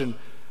question,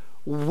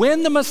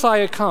 when the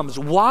Messiah comes,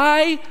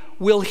 why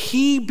will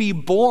he be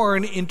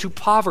born into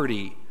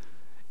poverty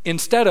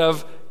instead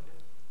of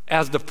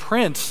as the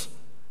prince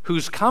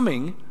who's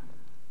coming?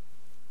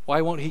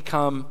 Why won't he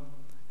come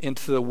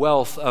into the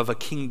wealth of a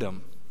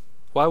kingdom?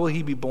 Why will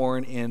he be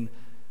born in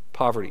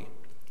poverty?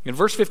 In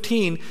verse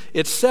 15,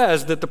 it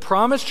says that the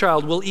promised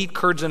child will eat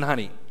curds and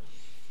honey.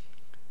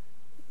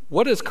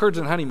 What does curds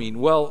and honey mean?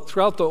 Well,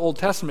 throughout the Old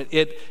Testament,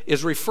 it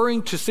is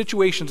referring to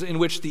situations in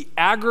which the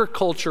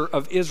agriculture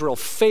of Israel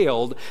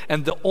failed,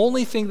 and the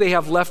only thing they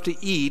have left to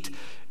eat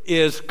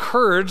is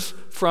curds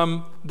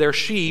from their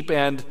sheep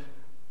and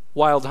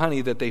wild honey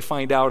that they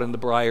find out in the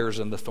briars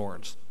and the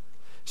thorns.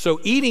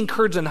 So eating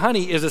curds and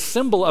honey is a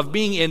symbol of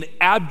being in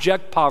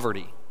abject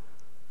poverty.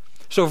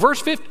 So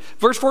verse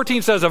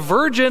 14 says, a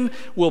virgin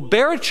will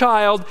bear a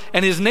child,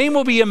 and his name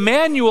will be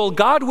Emmanuel,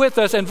 God with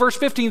us. And verse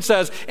 15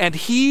 says, and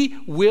he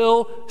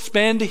will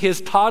spend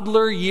his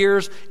toddler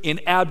years in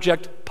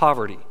abject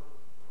poverty.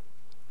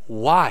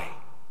 Why?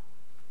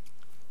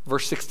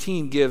 Verse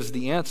 16 gives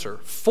the answer.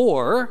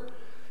 For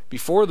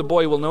before the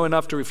boy will know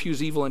enough to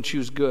refuse evil and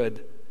choose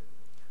good,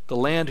 the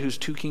land whose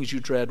two kings you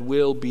dread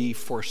will be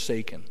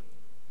forsaken.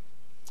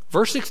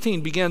 Verse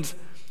 16 begins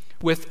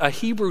with a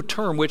Hebrew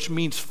term which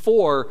means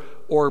for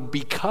or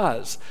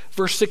because.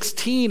 Verse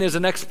 16 is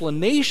an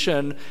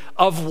explanation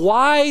of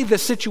why the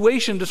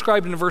situation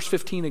described in verse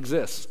 15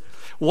 exists.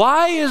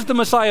 Why is the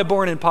Messiah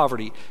born in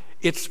poverty?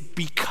 It's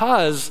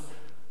because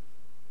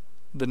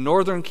the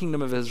northern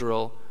kingdom of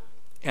Israel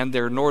and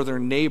their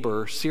northern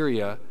neighbor,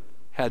 Syria,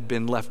 had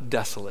been left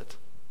desolate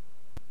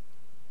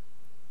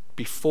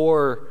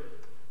before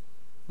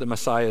the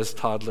Messiah's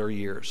toddler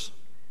years.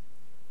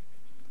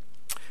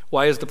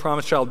 Why is the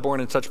promised child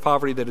born in such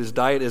poverty that his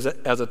diet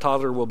as a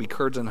toddler will be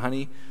curds and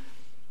honey?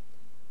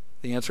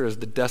 The answer is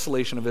the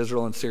desolation of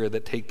Israel and Syria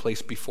that take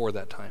place before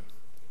that time.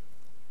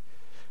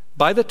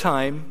 By the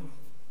time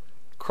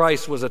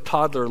Christ was a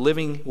toddler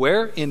living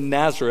where? In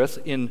Nazareth,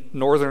 in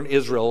northern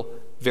Israel,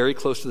 very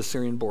close to the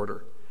Syrian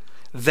border.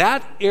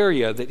 That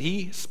area that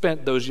he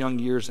spent those young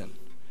years in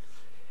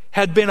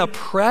had been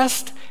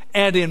oppressed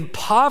and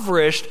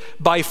impoverished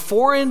by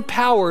foreign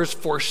powers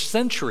for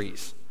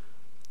centuries.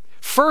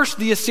 First,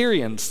 the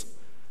Assyrians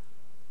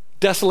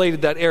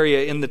desolated that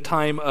area in the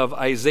time of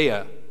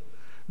Isaiah.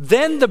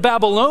 Then the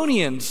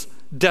Babylonians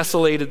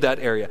desolated that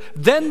area.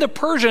 Then the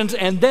Persians,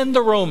 and then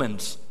the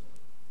Romans.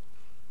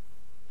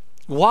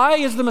 Why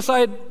is the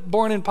Messiah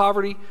born in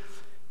poverty?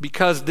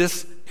 Because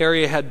this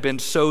area had been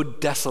so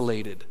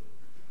desolated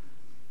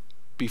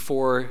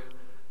before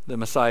the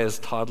Messiah's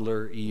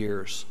toddler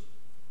years.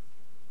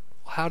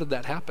 How did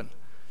that happen?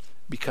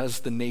 Because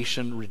the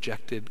nation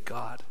rejected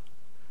God.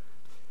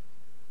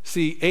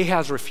 See,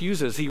 Ahaz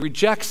refuses. He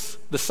rejects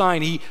the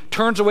sign. He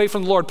turns away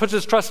from the Lord, puts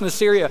his trust in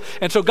Assyria.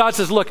 And so God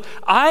says, look,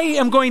 I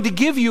am going to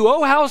give you,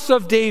 O house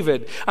of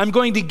David, I'm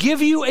going to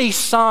give you a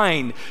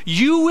sign.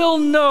 You will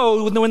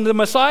know when the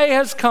Messiah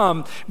has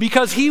come,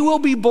 because he will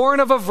be born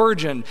of a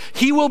virgin.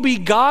 He will be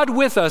God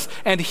with us,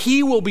 and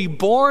he will be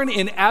born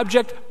in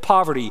abject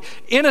poverty,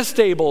 in a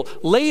stable,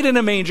 laid in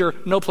a manger,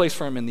 no place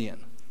for him in the inn.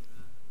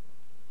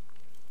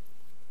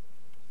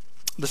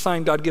 The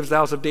sign God gives the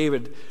house of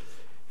David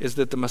is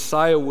that the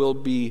Messiah will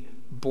be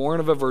born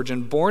of a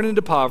virgin, born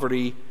into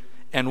poverty.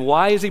 And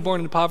why is he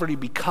born into poverty?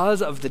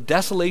 Because of the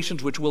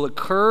desolations which will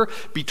occur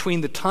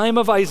between the time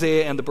of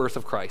Isaiah and the birth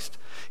of Christ.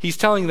 He's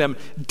telling them,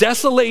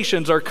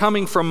 desolations are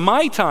coming from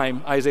my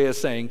time, Isaiah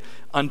is saying,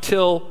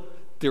 until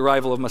the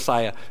arrival of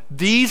Messiah.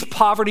 These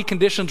poverty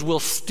conditions will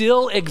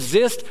still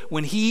exist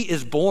when he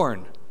is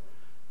born,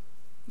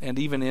 and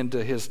even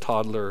into his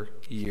toddler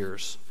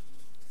years.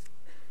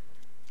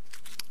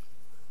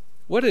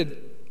 What did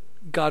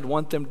God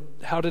want them?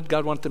 How did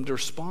God want them to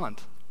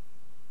respond?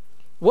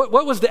 What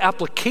was the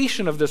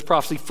application of this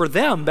prophecy for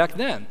them back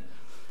then?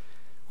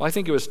 Well, I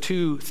think it was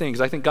two things.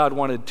 I think God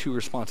wanted two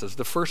responses.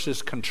 The first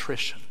is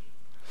contrition.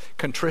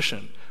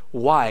 Contrition.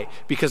 Why?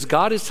 Because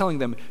God is telling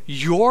them,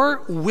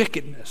 your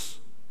wickedness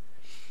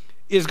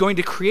is going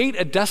to create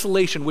a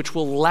desolation which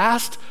will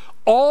last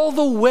all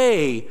the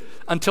way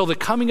until the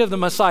coming of the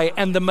Messiah,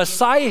 and the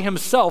Messiah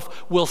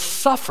himself will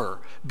suffer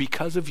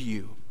because of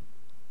you.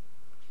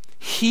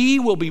 He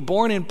will be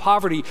born in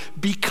poverty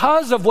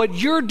because of what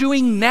you're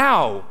doing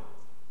now.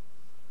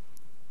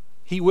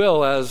 He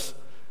will, as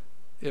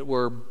it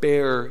were,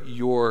 bear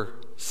your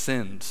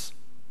sins.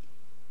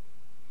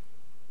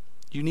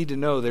 You need to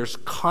know there's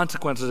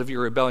consequences of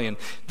your rebellion.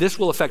 This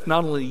will affect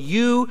not only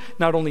you,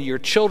 not only your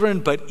children,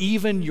 but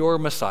even your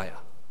Messiah.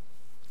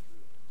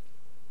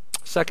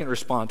 Second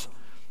response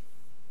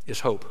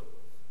is hope.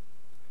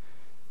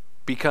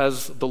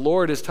 Because the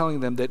Lord is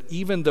telling them that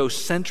even though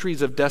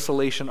centuries of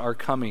desolation are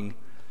coming,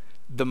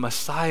 the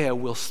Messiah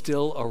will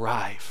still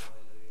arrive.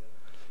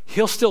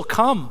 He'll still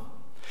come.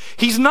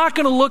 He's not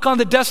going to look on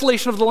the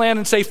desolation of the land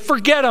and say,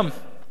 forget him.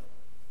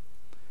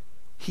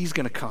 He's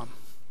going to come.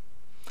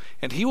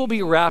 And he will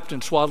be wrapped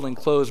in swaddling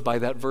clothes by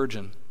that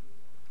virgin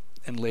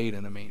and laid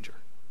in a manger.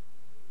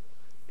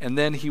 And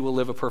then he will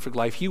live a perfect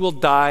life. He will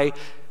die,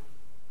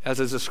 as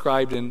is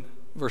described in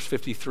verse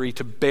 53,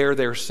 to bear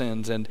their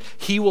sins. And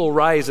he will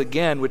rise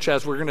again, which,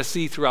 as we're going to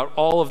see throughout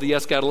all of the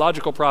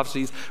eschatological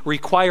prophecies,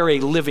 require a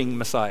living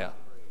Messiah.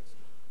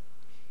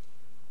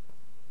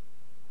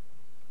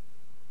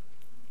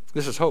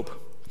 This is hope.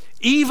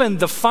 Even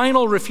the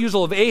final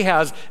refusal of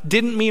Ahaz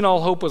didn't mean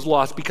all hope was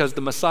lost, because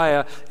the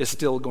Messiah is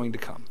still going to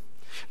come.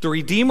 The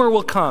Redeemer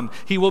will come.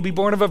 He will be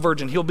born of a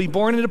virgin. He'll be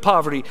born into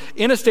poverty,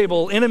 in a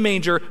stable, in a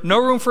manger, no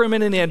room for him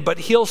in an inn, but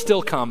he'll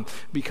still come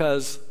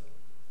because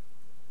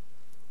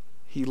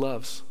he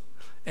loves,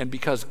 and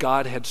because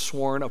God had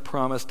sworn a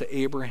promise to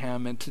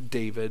Abraham and to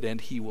David, and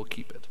he will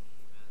keep it.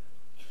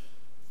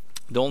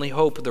 The only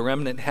hope the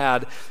remnant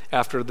had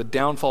after the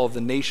downfall of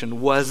the nation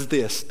was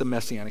this, the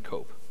messianic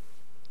hope.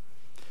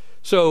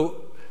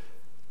 So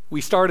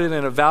we started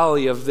in a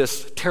valley of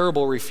this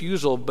terrible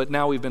refusal, but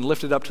now we've been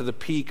lifted up to the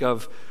peak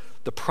of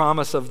the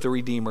promise of the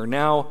Redeemer.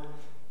 Now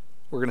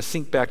we're going to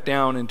sink back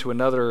down into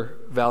another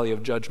valley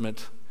of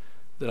judgment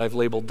that I've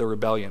labeled the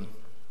rebellion.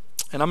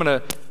 And I'm going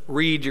to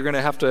read, you're going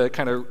to have to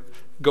kind of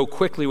go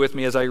quickly with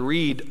me as I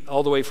read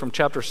all the way from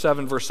chapter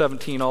 7, verse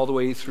 17, all the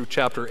way through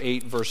chapter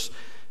 8, verse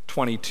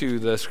 22.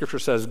 The scripture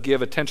says,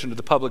 give attention to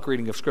the public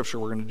reading of scripture.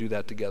 We're going to do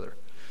that together.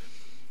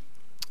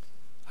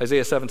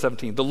 Isaiah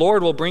 7:17. The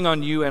Lord will bring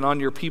on you and on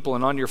your people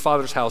and on your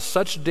father's house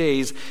such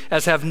days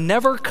as have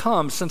never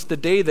come since the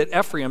day that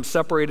Ephraim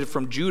separated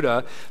from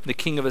Judah, the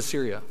king of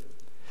Assyria.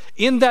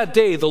 In that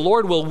day, the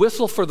Lord will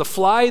whistle for the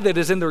fly that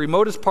is in the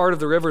remotest part of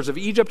the rivers of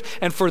Egypt,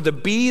 and for the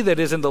bee that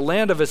is in the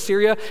land of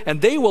Assyria,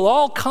 and they will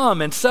all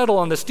come and settle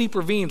on the steep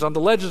ravines, on the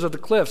ledges of the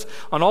cliffs,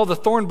 on all the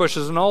thorn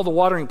bushes and all the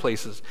watering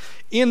places.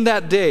 In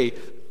that day,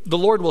 the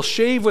Lord will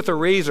shave with a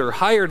razor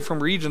hired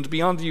from regions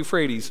beyond the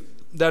Euphrates,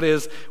 that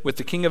is, with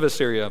the king of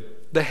Assyria,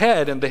 the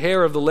head and the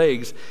hair of the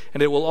legs,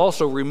 and it will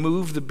also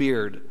remove the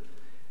beard.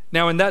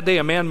 Now in that day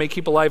a man may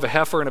keep alive a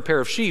heifer and a pair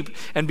of sheep,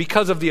 and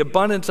because of the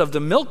abundance of the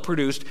milk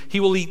produced, he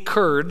will eat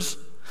curds.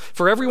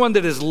 For everyone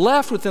that is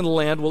left within the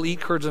land will eat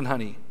curds and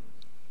honey.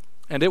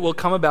 And it will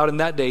come about in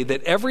that day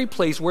that every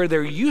place where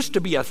there used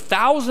to be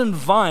 1,000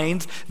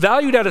 vines,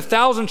 valued at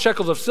 1,000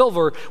 shekels of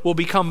silver, will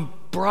become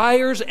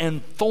briars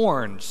and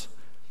thorns.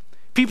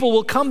 People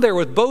will come there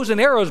with bows and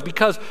arrows,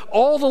 because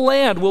all the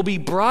land will be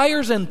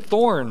briars and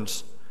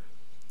thorns.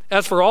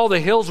 As for all the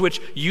hills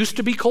which used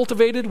to be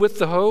cultivated with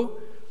the hoe,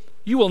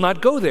 you will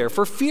not go there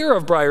for fear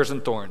of briars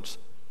and thorns,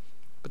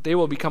 but they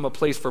will become a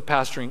place for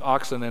pasturing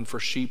oxen and for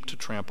sheep to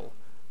trample.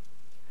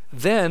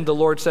 Then the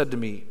Lord said to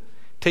me,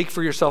 take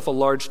for yourself a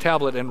large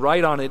tablet and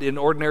write on it in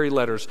ordinary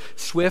letters,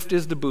 swift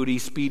is the booty,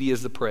 speedy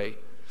is the prey.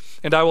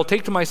 And I will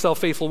take to myself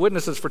faithful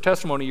witnesses for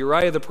testimony,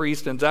 Uriah the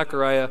priest and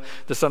Zechariah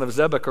the son of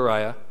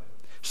Zebekiah.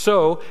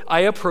 So I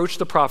approached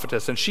the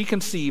prophetess, and she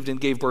conceived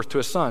and gave birth to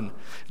a son.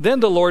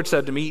 Then the Lord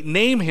said to me,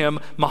 name him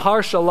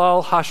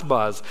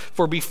Maher-shalal-Hashbaz,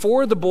 for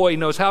before the boy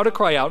knows how to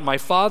cry out, my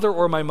father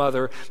or my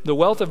mother, the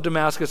wealth of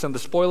Damascus and the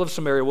spoil of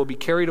Samaria will be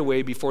carried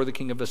away before the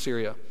king of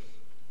Assyria.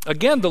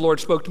 Again, the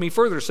Lord spoke to me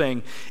further,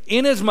 saying,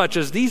 inasmuch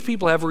as these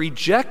people have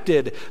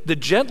rejected the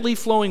gently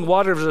flowing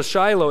waters of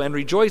Shiloh and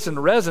rejoice in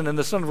Rezin and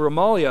the son of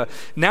Remaliah,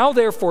 now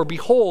therefore,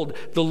 behold,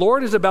 the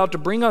Lord is about to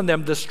bring on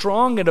them the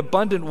strong and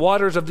abundant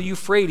waters of the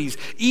Euphrates,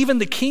 even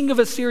the king of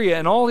Assyria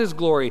and all his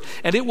glory,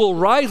 and it will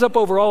rise up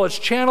over all its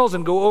channels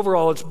and go over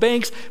all its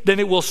banks. Then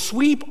it will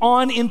sweep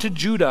on into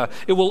Judah.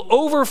 It will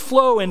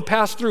overflow and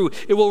pass through.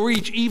 It will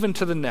reach even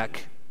to the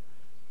neck.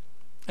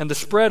 And the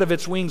spread of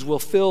its wings will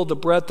fill the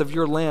breadth of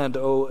your land,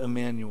 O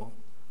Emmanuel.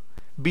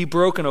 Be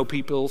broken, O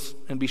peoples,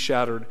 and be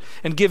shattered.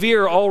 And give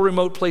ear, all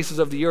remote places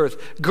of the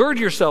earth. Gird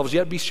yourselves,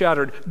 yet be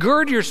shattered.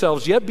 Gird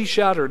yourselves, yet be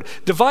shattered.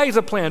 Devise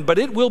a plan, but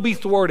it will be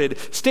thwarted.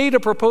 State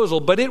a proposal,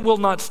 but it will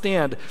not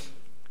stand.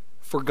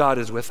 For God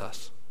is with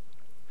us.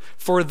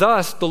 For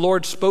thus the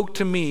Lord spoke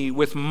to me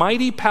with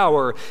mighty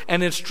power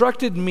and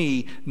instructed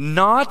me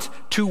not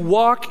to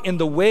walk in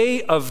the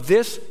way of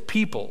this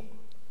people,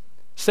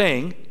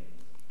 saying,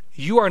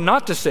 you are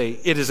not to say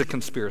it is a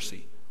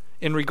conspiracy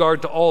in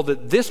regard to all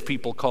that this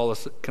people call a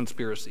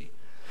conspiracy.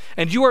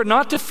 And you are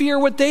not to fear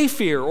what they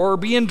fear or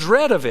be in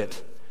dread of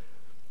it.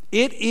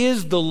 It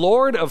is the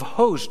Lord of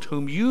hosts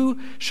whom you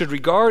should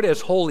regard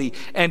as holy,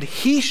 and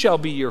he shall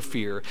be your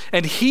fear,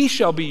 and he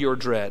shall be your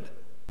dread.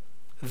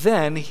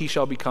 Then he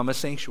shall become a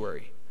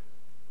sanctuary.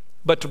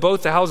 But to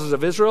both the houses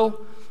of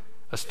Israel,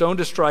 a stone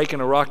to strike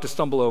and a rock to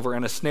stumble over,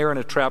 and a snare and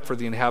a trap for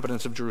the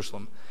inhabitants of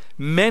Jerusalem.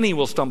 Many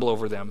will stumble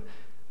over them.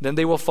 Then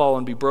they will fall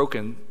and be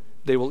broken.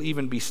 They will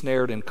even be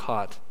snared and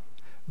caught.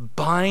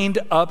 Bind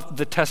up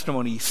the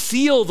testimony.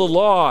 Seal the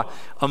law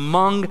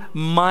among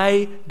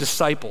my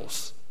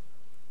disciples.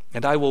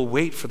 And I will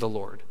wait for the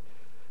Lord,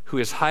 who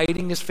is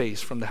hiding his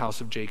face from the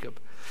house of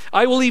Jacob.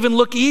 I will even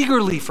look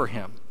eagerly for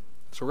him.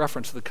 It's a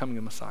reference to the coming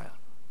of Messiah.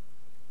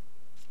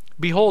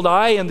 Behold,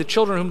 I and the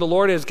children whom the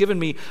Lord has given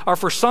me are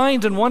for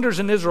signs and wonders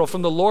in Israel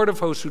from the Lord of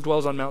hosts who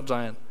dwells on Mount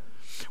Zion.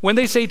 When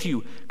they say to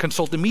you,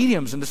 consult the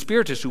mediums and the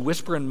spiritists who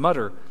whisper and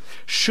mutter,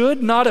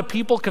 should not a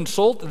people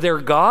consult their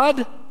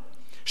God?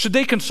 Should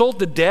they consult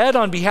the dead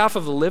on behalf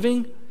of the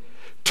living?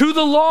 To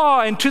the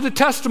law and to the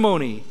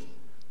testimony.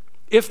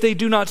 If they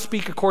do not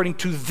speak according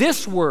to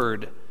this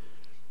word,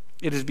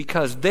 it is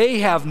because they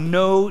have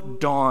no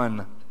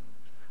dawn.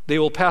 They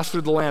will pass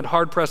through the land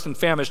hard-pressed and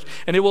famished,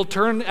 and it will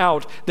turn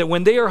out that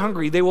when they are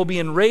hungry, they will be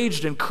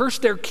enraged and curse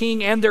their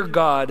king and their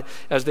God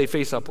as they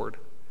face upward.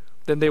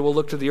 Then they will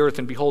look to the earth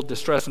and behold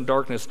distress and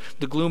darkness,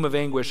 the gloom of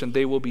anguish, and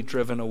they will be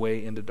driven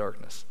away into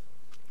darkness.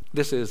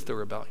 This is the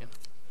rebellion.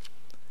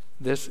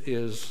 This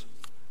is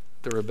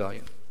the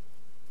rebellion.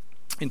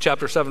 In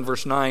chapter 7,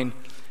 verse 9,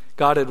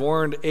 God had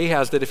warned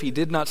Ahaz that if he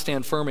did not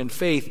stand firm in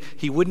faith,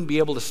 he wouldn't be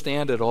able to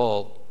stand at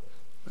all.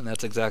 And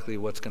that's exactly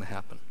what's going to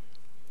happen.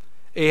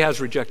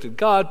 Ahaz rejected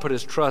God, put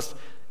his trust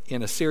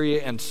in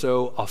Assyria, and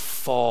so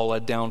a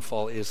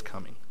downfall is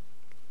coming.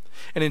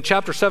 And in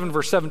chapter 7,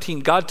 verse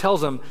 17, God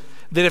tells him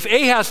that if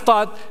Ahaz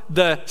thought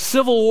the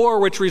civil war,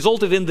 which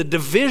resulted in the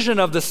division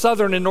of the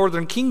southern and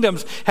northern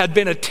kingdoms, had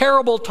been a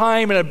terrible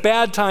time and a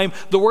bad time,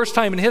 the worst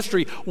time in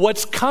history,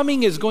 what's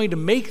coming is going to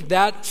make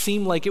that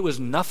seem like it was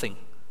nothing.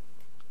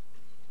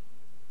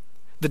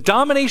 The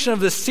domination of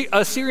the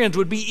Assyrians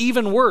would be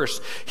even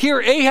worse. Here,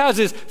 Ahaz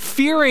is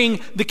fearing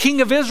the king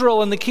of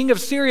Israel and the king of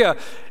Syria,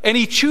 and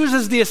he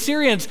chooses the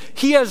Assyrians.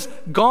 He has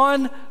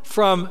gone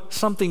from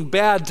something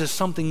bad to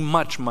something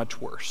much,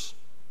 much worse.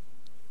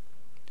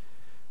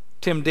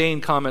 Tim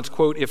Dane comments,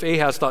 quote, if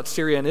Ahaz thought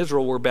Syria and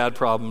Israel were bad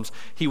problems,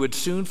 he would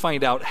soon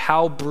find out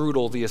how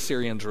brutal the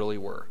Assyrians really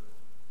were.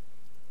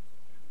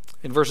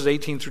 In verses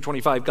 18 through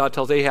 25, God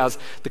tells Ahaz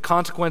the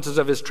consequences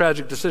of his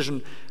tragic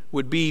decision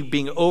would be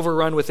being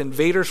overrun with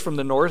invaders from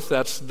the north,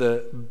 that's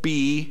the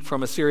bee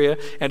from Assyria,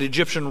 and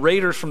Egyptian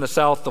raiders from the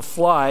south, the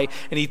fly.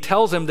 And he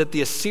tells him that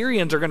the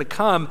Assyrians are going to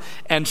come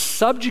and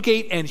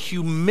subjugate and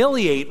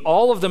humiliate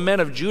all of the men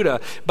of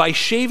Judah by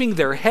shaving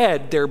their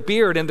head, their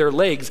beard, and their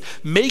legs,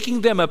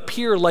 making them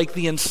appear like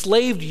the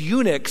enslaved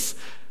eunuchs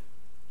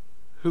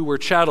who were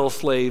chattel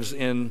slaves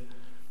in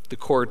the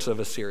courts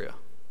of Assyria.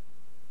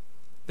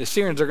 The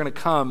Assyrians are going to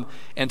come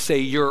and say,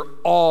 you're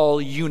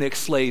all eunuch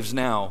slaves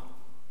now,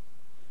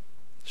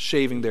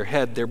 shaving their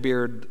head, their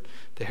beard,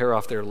 the hair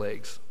off their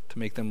legs to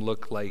make them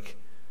look like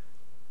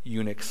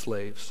eunuch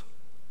slaves.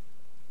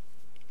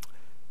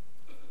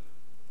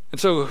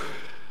 And so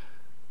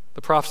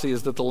the prophecy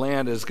is that the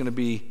land is going to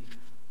be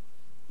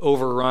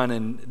overrun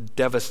and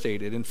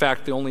devastated. In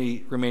fact, the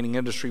only remaining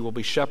industry will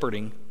be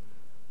shepherding.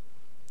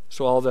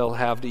 So all they'll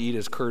have to eat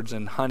is curds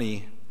and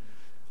honey.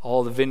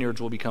 All the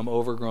vineyards will become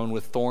overgrown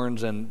with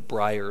thorns and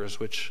briars,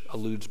 which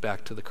alludes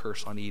back to the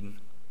curse on Eden.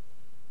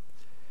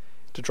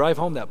 To drive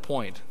home that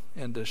point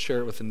and to share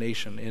it with the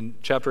nation, in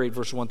chapter 8,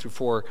 verses 1 through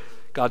 4,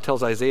 God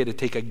tells Isaiah to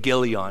take a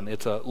gilion.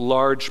 It's a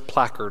large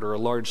placard or a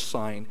large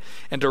sign,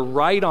 and to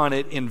write on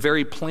it in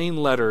very plain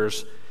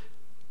letters,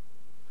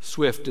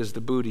 swift is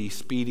the booty,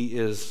 speedy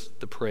is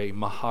the prey,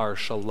 mahar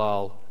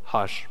shalal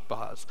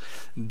hashbaz.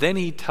 Then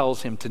he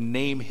tells him to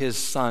name his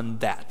son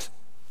that.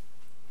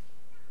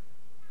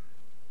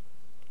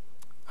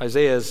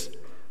 Isaiah's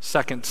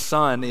second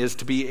son is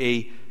to be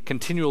a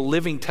continual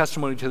living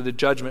testimony to the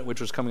judgment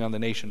which was coming on the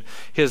nation.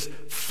 His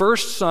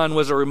first son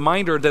was a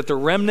reminder that the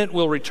remnant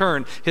will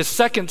return. His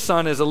second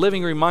son is a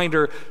living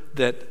reminder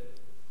that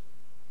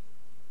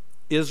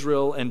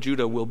Israel and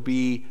Judah will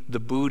be the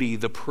booty,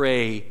 the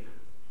prey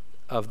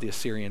of the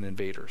Assyrian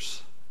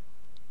invaders.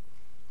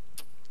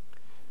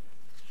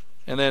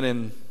 And then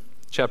in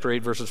chapter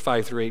 8, verses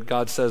 5 through 8,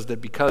 God says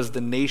that because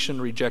the nation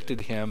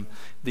rejected him,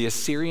 the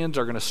Assyrians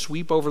are going to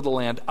sweep over the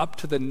land up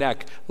to the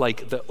neck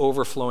like the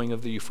overflowing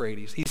of the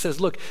Euphrates. He says,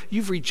 look,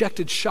 you've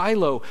rejected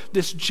Shiloh,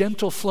 this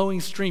gentle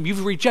flowing stream.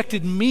 You've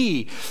rejected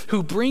me,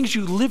 who brings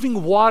you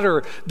living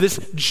water,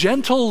 this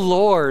gentle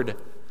Lord.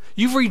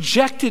 You've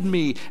rejected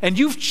me, and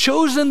you've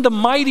chosen the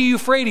mighty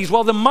Euphrates.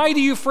 Well, the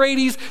mighty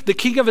Euphrates, the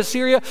king of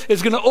Assyria,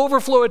 is going to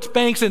overflow its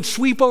banks and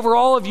sweep over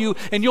all of you,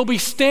 and you'll be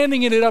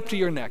standing in it up to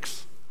your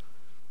necks,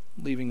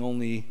 leaving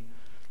only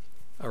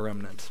a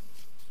remnant.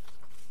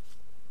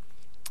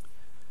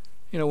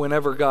 You know,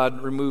 whenever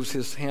God removes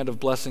his hand of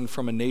blessing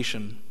from a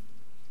nation,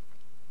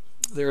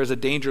 there is a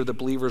danger that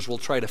believers will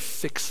try to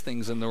fix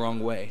things in the wrong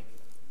way.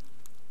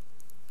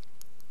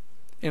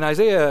 In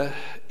Isaiah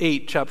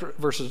 8, chapter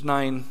verses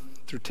 9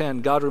 through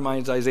 10, God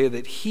reminds Isaiah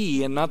that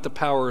he and not the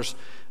powers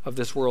of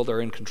this world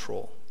are in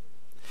control.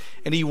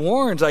 And he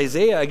warns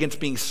Isaiah against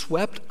being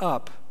swept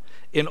up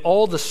in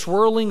all the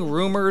swirling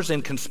rumors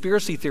and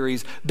conspiracy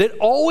theories that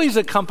always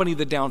accompany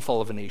the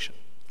downfall of a nation.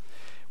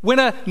 When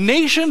a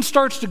nation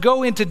starts to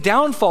go into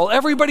downfall,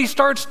 everybody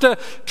starts to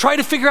try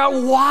to figure out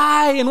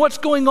why and what's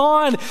going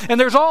on. And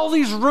there's all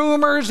these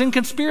rumors and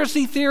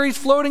conspiracy theories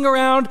floating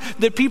around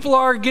that people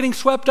are getting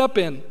swept up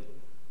in.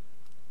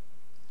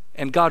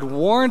 And God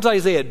warns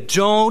Isaiah,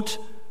 don't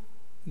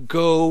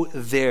go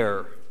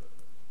there.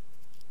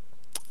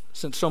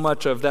 Since so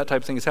much of that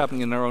type of thing is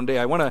happening in our own day,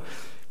 I want to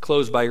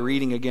close by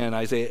reading again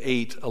Isaiah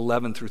 8,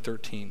 11 through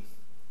 13.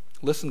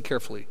 Listen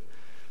carefully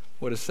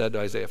what is said to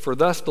Isaiah. For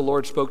thus the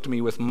Lord spoke to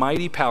me with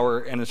mighty power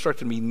and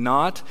instructed me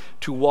not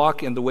to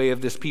walk in the way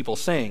of this people,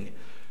 saying,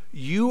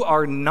 you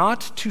are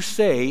not to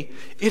say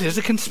it is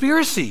a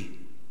conspiracy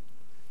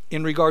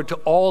in regard to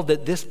all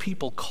that this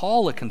people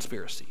call a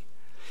conspiracy.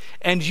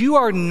 And you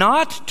are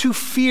not to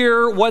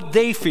fear what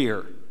they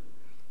fear,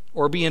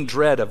 or be in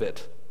dread of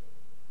it.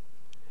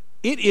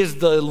 It is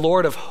the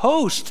Lord of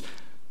hosts,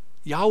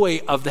 Yahweh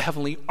of the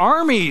heavenly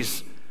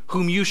armies,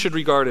 whom you should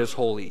regard as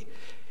holy.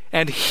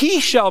 And he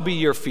shall be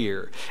your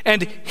fear,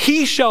 and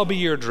he shall be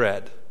your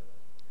dread.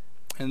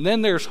 And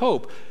then there's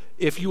hope.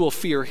 If you will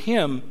fear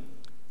him,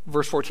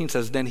 verse 14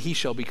 says, then he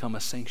shall become a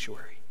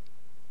sanctuary.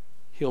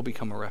 He'll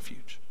become a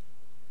refuge.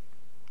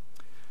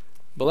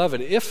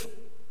 Beloved, if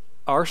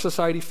our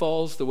society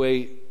falls the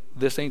way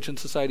this ancient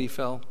society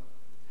fell,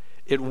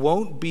 it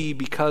won't be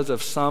because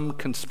of some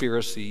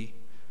conspiracy,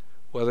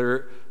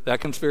 whether that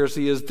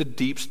conspiracy is the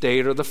deep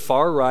state or the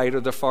far right or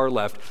the far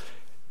left.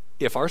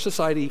 If our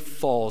society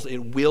falls, it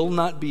will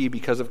not be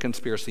because of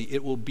conspiracy.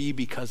 It will be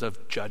because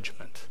of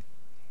judgment.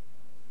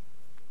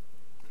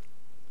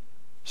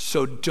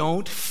 So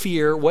don't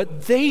fear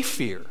what they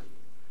fear.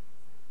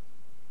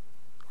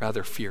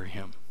 Rather, fear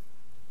him.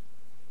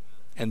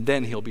 And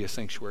then he'll be a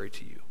sanctuary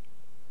to you.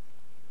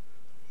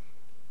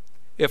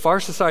 If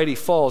our society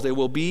falls, it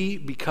will be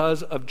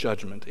because of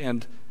judgment.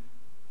 And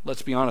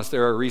let's be honest,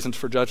 there are reasons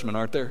for judgment,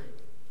 aren't there?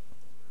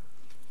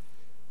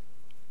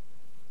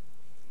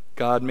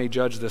 God may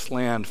judge this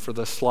land for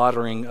the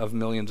slaughtering of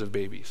millions of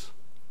babies.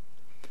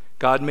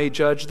 God may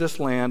judge this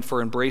land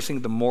for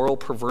embracing the moral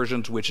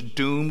perversions which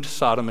doomed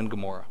Sodom and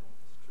Gomorrah.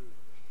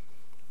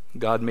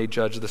 God may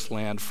judge this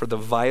land for the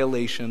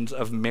violations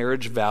of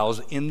marriage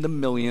vows in the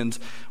millions,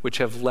 which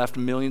have left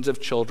millions of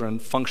children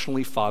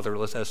functionally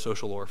fatherless as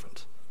social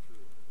orphans.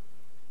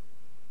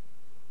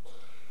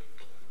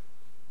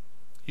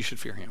 You should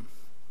fear him.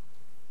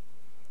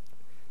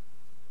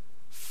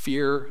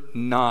 Fear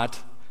not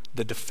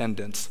the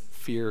defendants,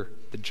 fear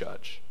the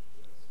judge.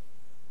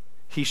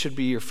 He should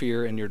be your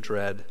fear and your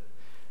dread.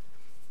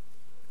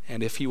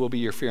 And if he will be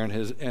your fear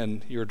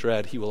and your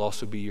dread, he will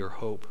also be your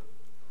hope.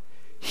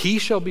 He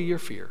shall be your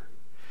fear.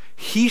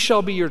 He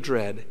shall be your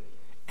dread.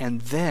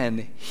 And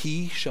then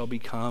he shall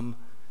become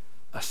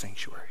a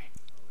sanctuary,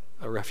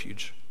 a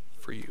refuge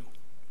for you.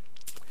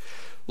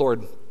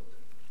 Lord,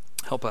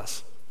 help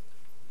us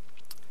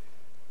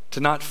to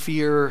not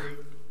fear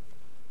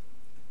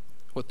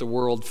what the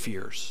world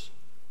fears,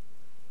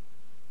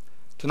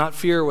 to not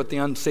fear what the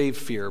unsaved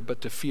fear, but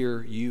to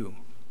fear you,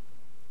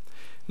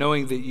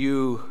 knowing that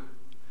you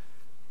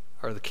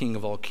are the King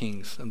of all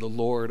kings and the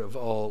Lord of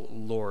all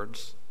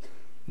lords.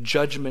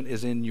 Judgment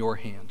is in your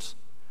hands.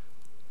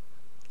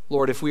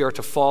 Lord, if we are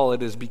to fall,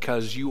 it is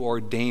because you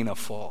ordain a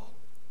fall.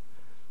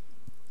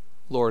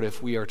 Lord,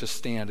 if we are to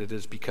stand, it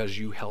is because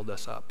you held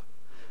us up.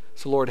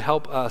 So Lord,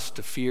 help us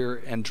to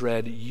fear and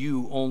dread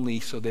you only,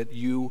 so that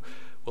you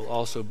will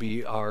also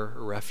be our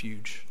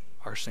refuge,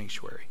 our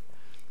sanctuary.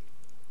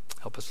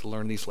 Help us to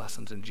learn these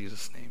lessons in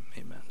Jesus' name.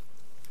 Amen.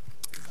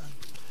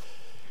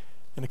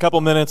 In a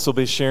couple minutes, we'll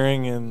be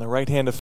sharing in the right hand of